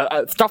like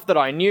stuff that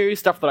I knew,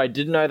 stuff that I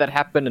didn't know that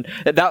happened,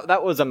 and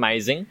that was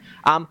amazing.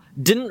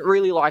 Didn't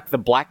really like the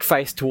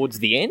blackface towards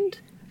the end.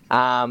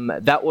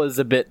 That was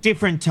a bit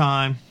different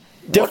time.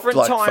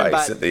 Different time,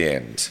 but at the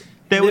end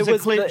there was a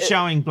clip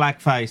showing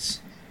blackface.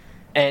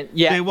 And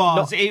yeah, there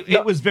was.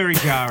 It was very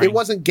jarring. It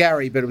wasn't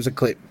Gary, but it was a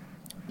clip.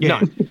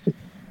 Yeah.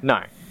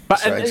 No.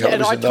 But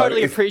and I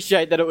totally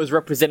appreciate that it was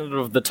representative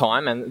of the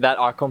time, and that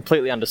I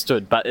completely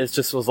understood. But it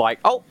just was like,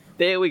 oh,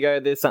 there we go.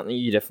 There's something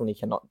you definitely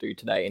cannot do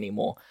today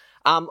anymore.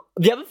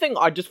 The other thing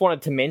I just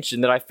wanted to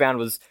mention that I found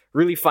was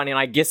really funny, and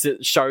I guess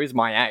it shows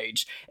my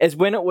age, is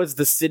when it was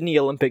the Sydney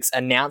Olympics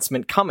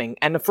announcement coming,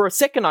 and for a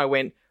second I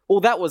went, well,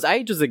 that was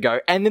ages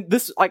ago. And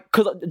this, like,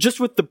 cause just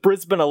with the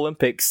Brisbane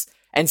Olympics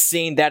and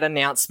seeing that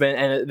announcement,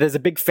 and there's a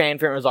big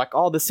fanfare, it was like,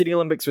 oh, the Sydney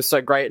Olympics was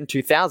so great in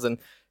 2000.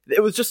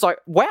 It was just like,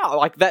 wow,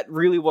 like that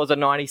really was a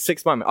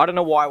 96 moment. I don't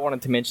know why I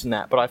wanted to mention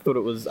that, but I thought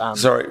it was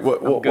sorry,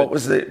 what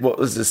was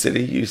the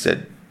city you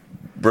said?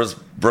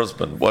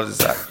 Brisbane. What is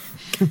that?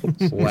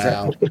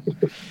 Wow.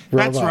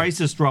 That's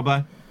racist,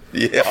 Robbo.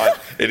 Yeah,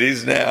 it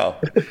is now.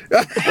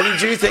 What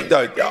did you think,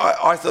 though?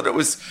 I thought it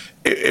was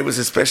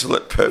a special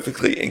that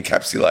perfectly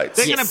encapsulates.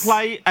 They're going to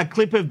play a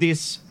clip of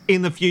this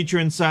in the future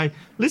and say,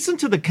 listen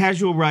to the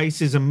casual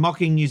racism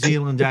mocking New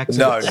Zealand accents.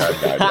 No.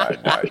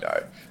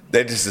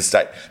 They're just a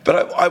state.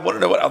 But I want to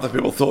know what other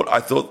people thought. I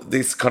thought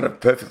this kind of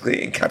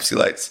perfectly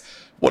encapsulates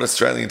what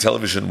Australian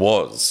television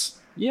was.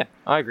 Yeah,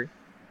 I agree.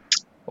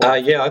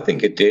 Yeah, I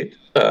think it did.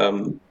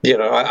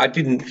 I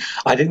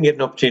didn't get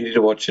an opportunity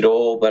to watch it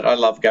all, but I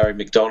love Gary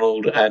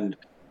McDonald, and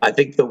I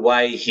think the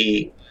way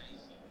he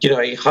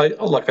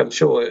I'm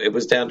sure it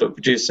was down to a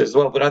producer as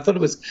well, but I thought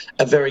it was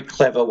a very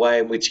clever way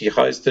in which he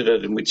hosted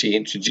it, in which he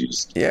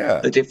introduced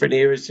the different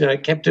eras.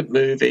 Kept it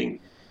moving,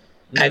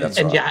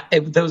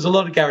 there was a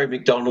lot of Gary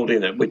McDonald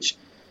in it, which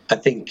I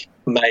think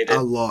made it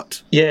a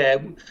lot. Yeah,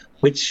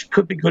 which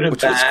could be good and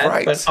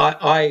bad, but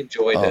I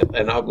enjoyed it,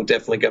 and I will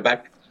definitely go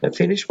back and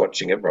finish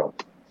watching it,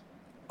 Rob.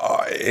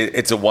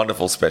 It's a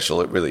wonderful special.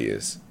 It really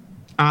is.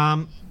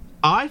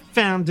 I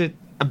found it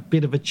a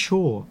bit of a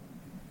chore.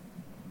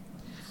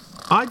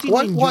 I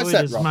didn't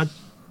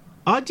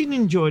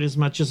enjoy it as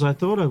much as I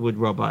thought I would,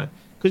 Robbo.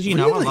 Because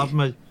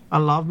I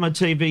love my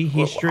TV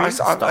history.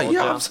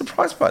 I'm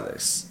surprised by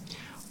this.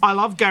 I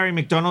love Gary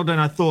McDonald, and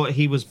I thought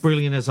he was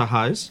brilliant as a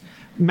host.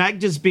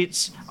 Magda's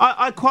bits,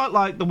 I quite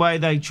like the way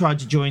they tried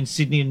to join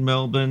Sydney and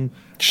Melbourne.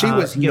 She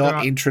was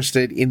not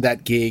interested in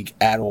that gig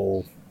at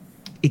all.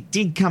 It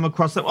did come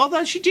across that,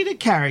 although she did her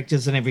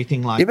characters and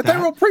everything like that. Yeah, but they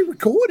were all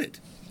pre-recorded.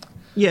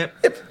 Yeah.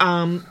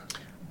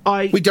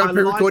 We don't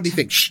pre-record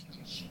anything. Shh.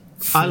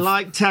 I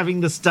liked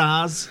having the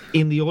stars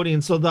in the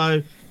audience,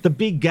 although the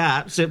big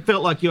gaps, it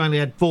felt like you only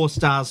had 4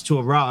 stars to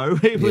a row.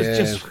 It was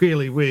just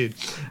really weird.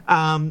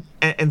 And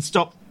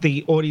stopped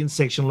the audience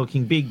section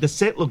looking big. The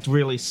set looked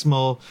really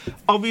small.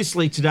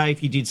 Obviously, today,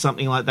 if you did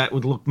something like that, it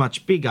would look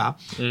much bigger.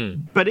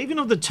 But even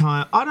at the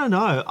time, I don't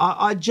know.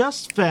 I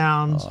just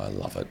found... I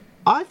love it.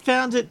 I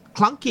found it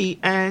clunky,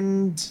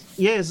 and,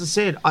 as I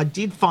said, I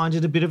did find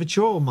it a bit of a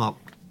chore, Mop.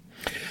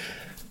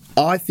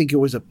 I think it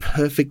was a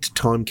perfect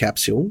time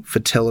capsule for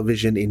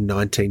television in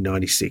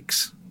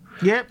 1996.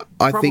 Yep,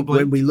 I think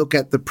when we look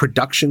at the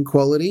production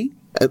quality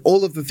and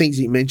all of the things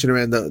you mentioned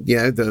around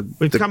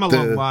we've come a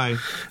long way.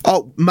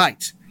 Oh,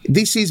 mate,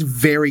 this is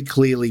very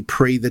clearly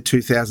pre the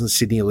 2000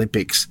 Sydney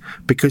Olympics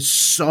because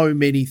so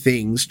many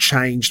things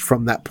changed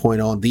from that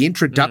point on. The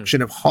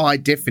introduction of high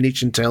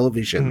definition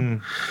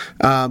television,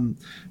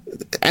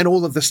 and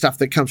all of the stuff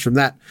that comes from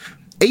that.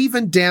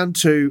 Even down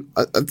to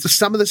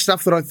some of the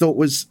stuff that I thought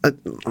was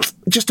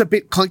just a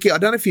bit clunky. I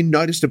don't know if you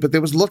noticed it, but there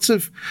was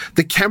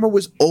the camera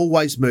was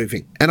always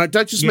moving. And I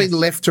don't just mean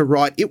left to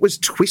right. It was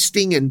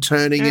twisting and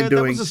turning and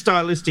doing. That was a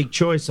stylistic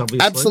choice,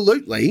 obviously.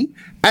 Absolutely.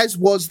 As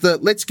was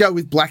let's go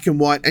with black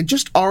and white and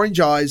just orange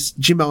eyes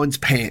Jim Owen's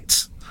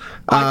pants.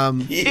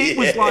 It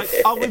was like,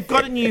 we've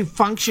got a new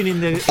function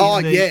in the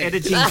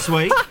editing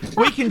suite.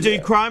 We can do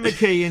chroma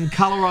key and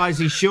colorise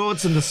his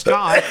shorts in the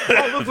sky.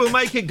 Look, we'll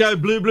make it go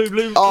blue, blue,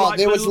 blue.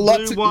 There was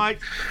lots of white.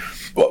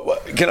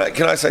 Can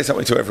I say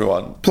something to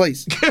everyone?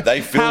 Please.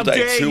 They filled How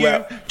dare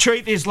you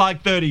treat this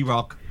like 30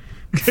 Rock?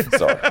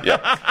 Sorry,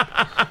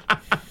 yeah.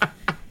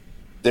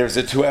 There's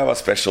a 2-hour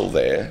special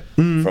there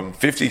from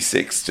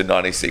 56 to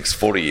 96,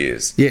 40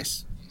 years.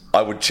 Yes.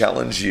 I would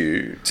challenge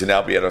you to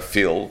now be able to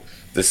fill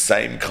the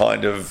same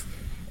kind of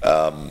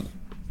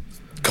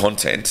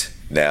content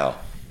now.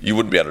 You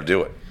wouldn't be able to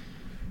do it.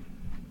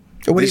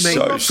 What do you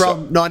mean?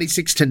 From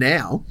 96 to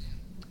now?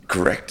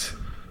 Correct.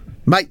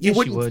 Mate,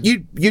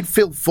 you'd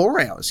fill 4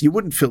 hours. You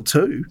wouldn't fill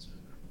 2.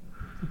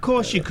 Of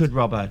course you could,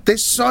 Robbo.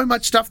 There's so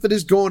much stuff that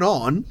has gone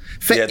on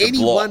for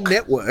any one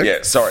network.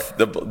 Yeah, sorry.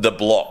 The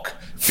block.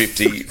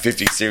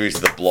 50 series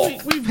of the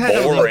block. We've had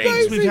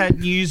Olympics, we've had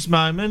news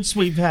moments,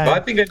 we've had... I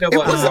think I know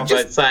what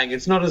Robbo's saying.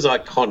 It's not as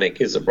iconic,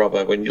 is it,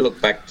 Robbo, when you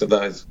look back to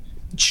those?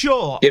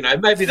 Sure.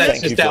 Maybe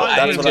that's just our age.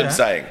 That's what I'm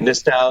saying.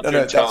 Nostalgia.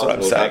 That's what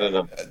I'm saying. I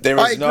don't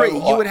know. I agree.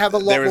 You would have a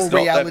lot more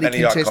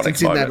reality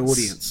contestants in that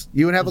audience.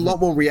 You would have a lot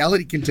more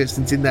reality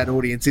contestants in that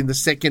audience in the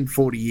second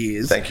 40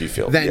 years. Thank you,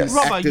 Phil.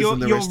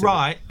 Robbo, you're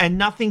right, and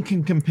nothing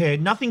can compare.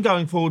 Nothing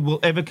going forward will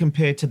ever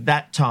compare to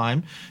that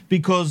time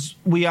because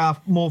we are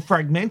more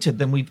fragmented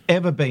than we've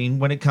ever been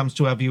when it comes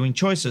to our viewing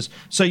choices.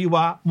 So you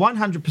are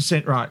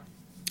 100% right.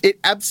 It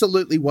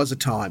absolutely was a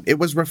time. It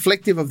was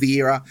reflective of the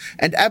era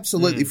and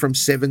absolutely from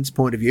Seven's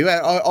point of view.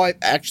 I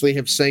actually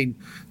have seen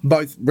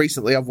both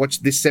recently. I've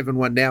watched this 7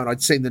 one now and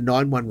I'd seen the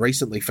 9 one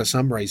recently for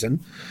some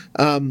reason.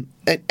 And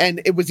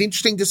it was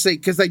interesting to see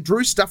because they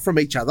drew stuff from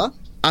each other,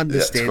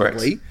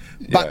 understandably,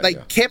 but they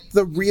kept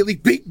the really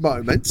big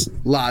moments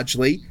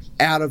largely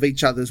out of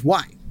each other's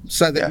way.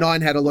 So that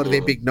 9 had a lot of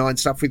their big 9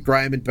 stuff with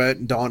Graham and Bert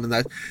and Don and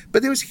those.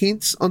 But there was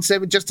hints on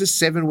 7, just as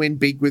 7 went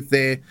big with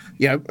their,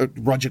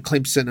 Roger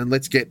Clemson and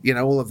let's get,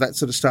 all of that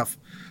sort of stuff.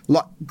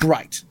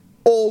 Great.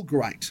 All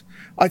great.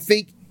 I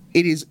think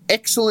it is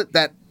excellent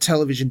that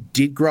television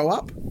did grow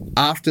up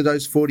after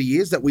those 40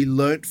 years that we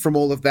learnt from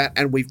all of that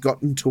and we've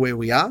gotten to where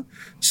we are.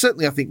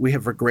 Certainly, I think we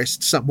have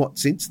regressed somewhat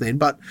since then,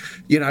 but,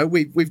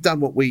 we've done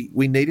what we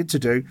needed to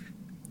do.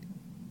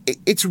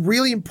 It's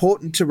really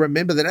important to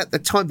remember that at the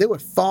time there were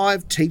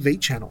 5 TV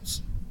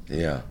channels.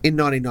 Yeah. In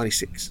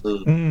 1996.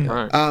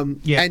 Right.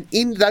 And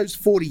in those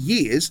 40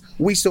 years,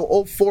 we saw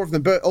all 5 of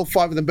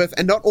them birth,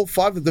 and not all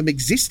 5 of them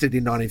existed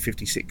in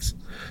 1956.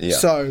 Yeah.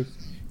 So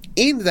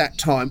in that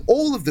time,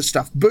 all of the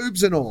stuff,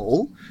 boobs and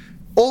all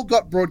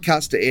got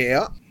broadcast to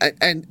air,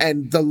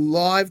 and the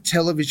live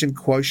television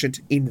quotient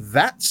in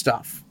that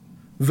stuff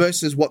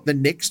versus what the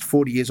next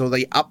 40 years, or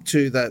up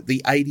to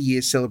the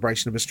 80-year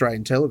celebration of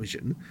Australian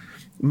television,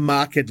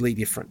 markedly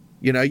different.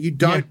 You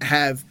don't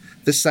have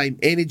the same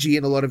energy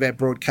in a lot of our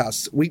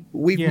broadcasts. We've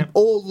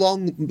all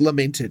long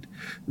lamented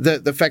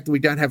the fact that we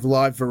don't have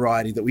live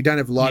variety, that we don't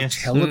have live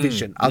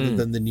television other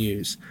than the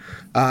news.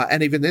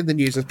 And even then the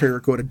news is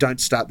pre-recorded. Don't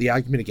start the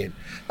argument again.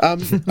 I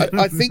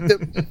think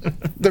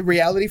that the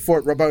reality for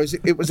it, Robbo, is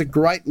it was a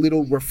great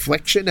little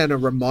reflection and a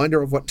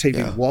reminder of what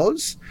TV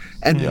was,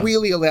 and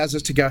really allows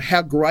us to go,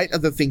 how great are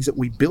the things that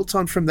we built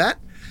on from that,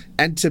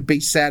 and to be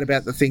sad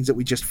about the things that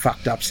we just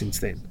fucked up since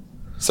then.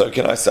 So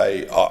can I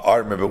say, I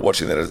remember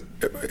watching that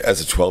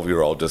as a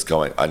 12-year-old, just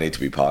going, I need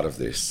to be part of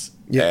this.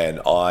 Yeah. And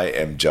I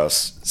am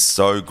just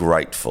so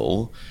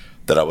grateful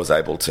that I was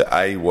able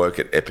to, work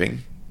at Epping,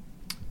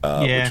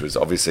 which was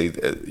obviously,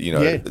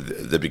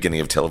 the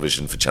beginning of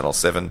television for Channel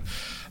 7.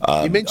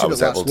 You mentioned it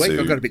last week.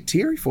 I got a bit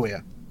teary for you.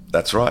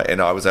 That's right.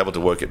 And I was able to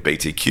work at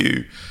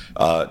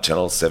BTQ,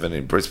 Channel 7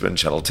 in Brisbane,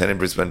 Channel 10 in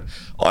Brisbane.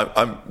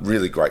 I'm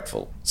really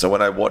grateful. So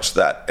when I watched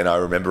that, and I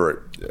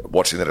remember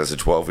watching that as a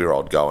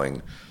 12-year-old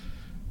going,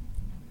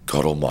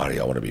 God almighty,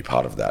 I want to be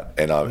part of that.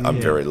 And I'm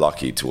very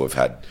lucky to have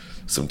had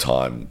some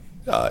time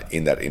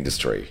in that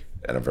industry,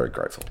 and I'm very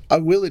grateful. I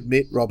will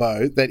admit,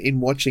 Robbo, that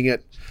in watching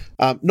it,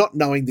 not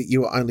knowing that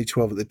you were only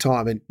 12 at the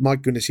time, and my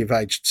goodness, you've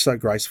aged so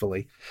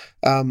gracefully,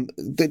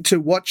 to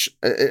watch,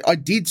 I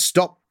did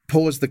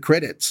pause the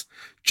credits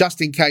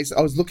just in case.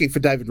 I was looking for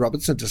David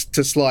Robertson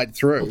to slide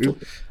through.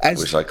 I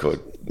wish I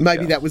could.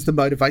 Maybe that was the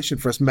motivation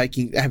for us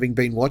having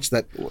been watched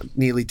that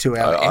nearly 2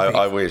 hour epic.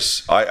 I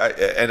wish.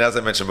 And as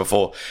I mentioned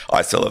before,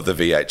 I still have the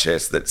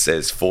VHS that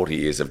says 40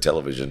 years of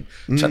television,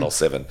 Channel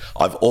 7.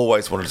 I've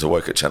always wanted to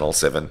work at Channel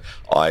 7.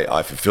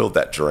 I fulfilled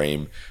that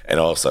dream, and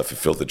I also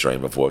fulfilled the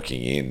dream of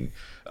working in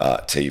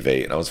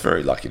TV, and I was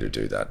very lucky to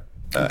do that.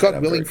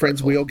 God willing,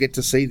 friends, we all get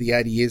to see the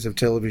 80 years of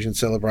television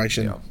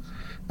celebration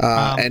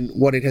and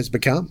what it has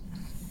become.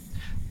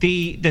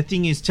 The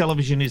thing is,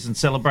 television isn't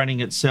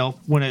celebrating itself.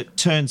 When it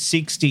turned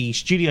 60,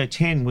 Studio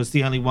 10 was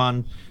the only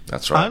one.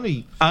 That's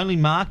right. Only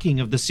marking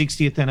of the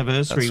 60th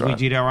anniversary. That's right.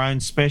 We did our own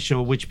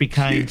special, which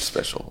became huge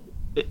special.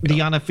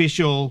 The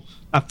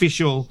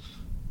official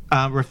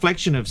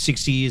reflection of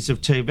 60 years of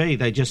TV.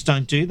 They just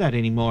don't do that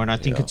anymore, and I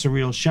think it's a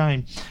real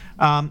shame.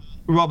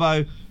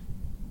 Robbo,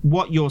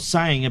 what you're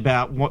saying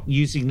about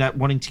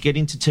wanting to get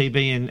into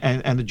TV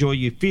and the joy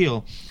you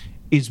feel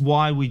is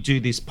why we do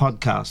this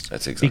podcast.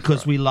 That's exactly because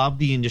right. we love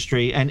the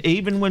industry, and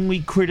even when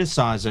we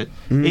criticise it,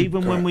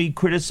 when we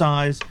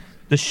criticise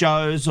the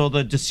shows or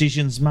the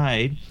decisions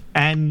made,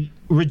 and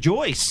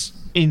rejoice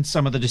in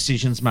some of the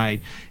decisions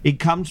made, it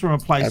comes from a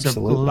place of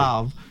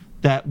love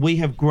that we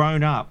have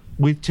grown up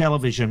with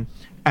television,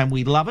 and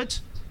we love it,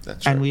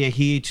 and we are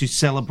here to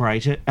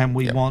celebrate it, and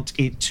we want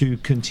it to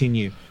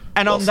continue.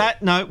 And on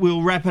that note,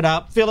 we'll wrap it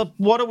up. Philip,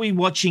 what are we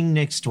watching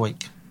next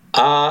week?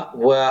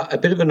 Well, a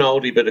bit of an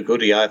oldie but a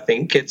goodie, I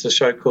think. It's a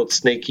show called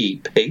Sneaky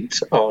Pete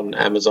on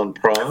Amazon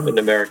Prime, an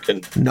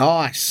American.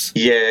 Nice.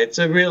 Yeah, it's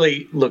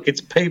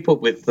it's people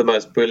with the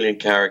most brilliant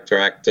character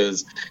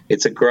actors.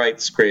 It's a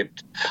great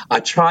script. I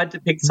tried to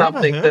pick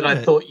something that I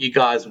thought you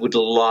guys would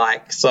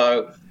like,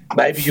 so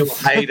maybe you'll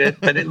hate it.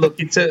 But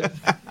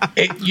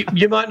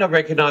you might not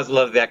recognise a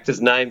lot of the actors'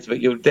 names, but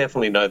you'll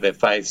definitely know their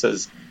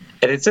faces.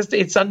 And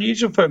it's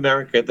unusual for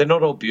America. They're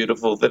not all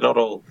beautiful. They're not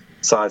all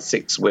size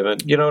 6 women.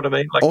 You know what I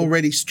mean?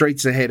 Already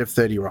streets ahead of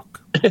 30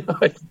 Rock.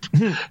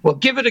 Well,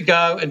 give it a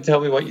go and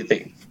tell me what you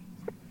think.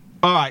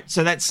 All right,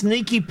 so that's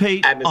Sneaky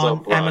Pete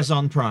on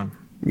Amazon Prime.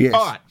 Yes.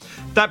 All right,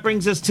 that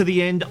brings us to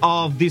the end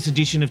of this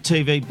edition of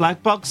TV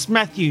Black Box.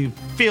 Matthew,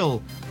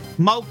 Phil,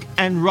 Mulk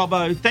and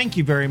Robbo, thank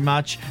you very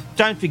much.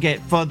 Don't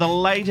forget, for the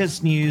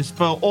latest news,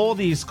 for all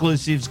the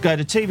exclusives, go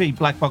to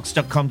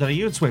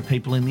tvblackbox.com.au. It's where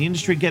people in the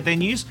industry get their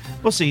news.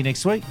 We'll see you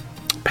next week.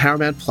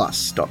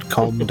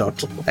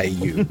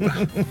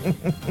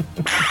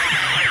 ParamountPlus.com.au.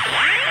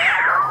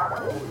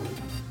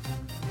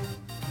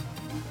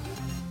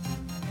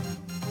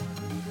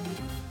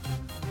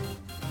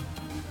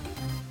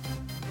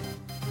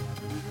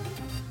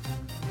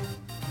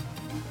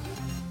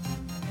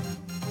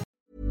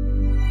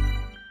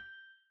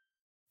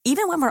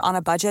 Even when we're on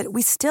a budget,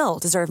 we still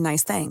deserve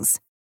nice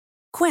things.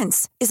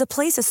 Quince is a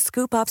place to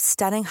scoop up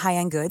stunning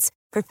high-end goods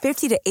for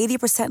 50 to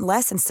 80%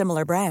 less than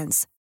similar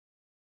brands.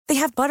 They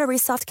have buttery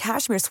soft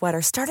cashmere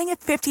sweaters starting at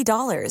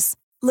 $50,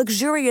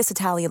 luxurious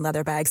Italian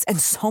leather bags, and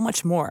so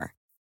much more.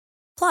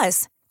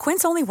 Plus,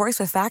 Quince only works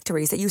with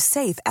factories that use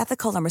safe,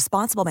 ethical, and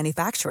responsible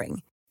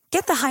manufacturing.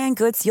 Get the high-end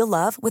goods you'll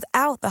love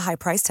without the high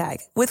price tag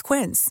with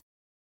Quince.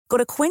 Go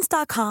to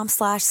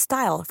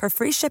quince.com/style for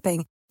free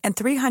shipping and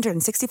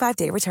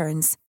 365-day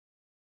returns.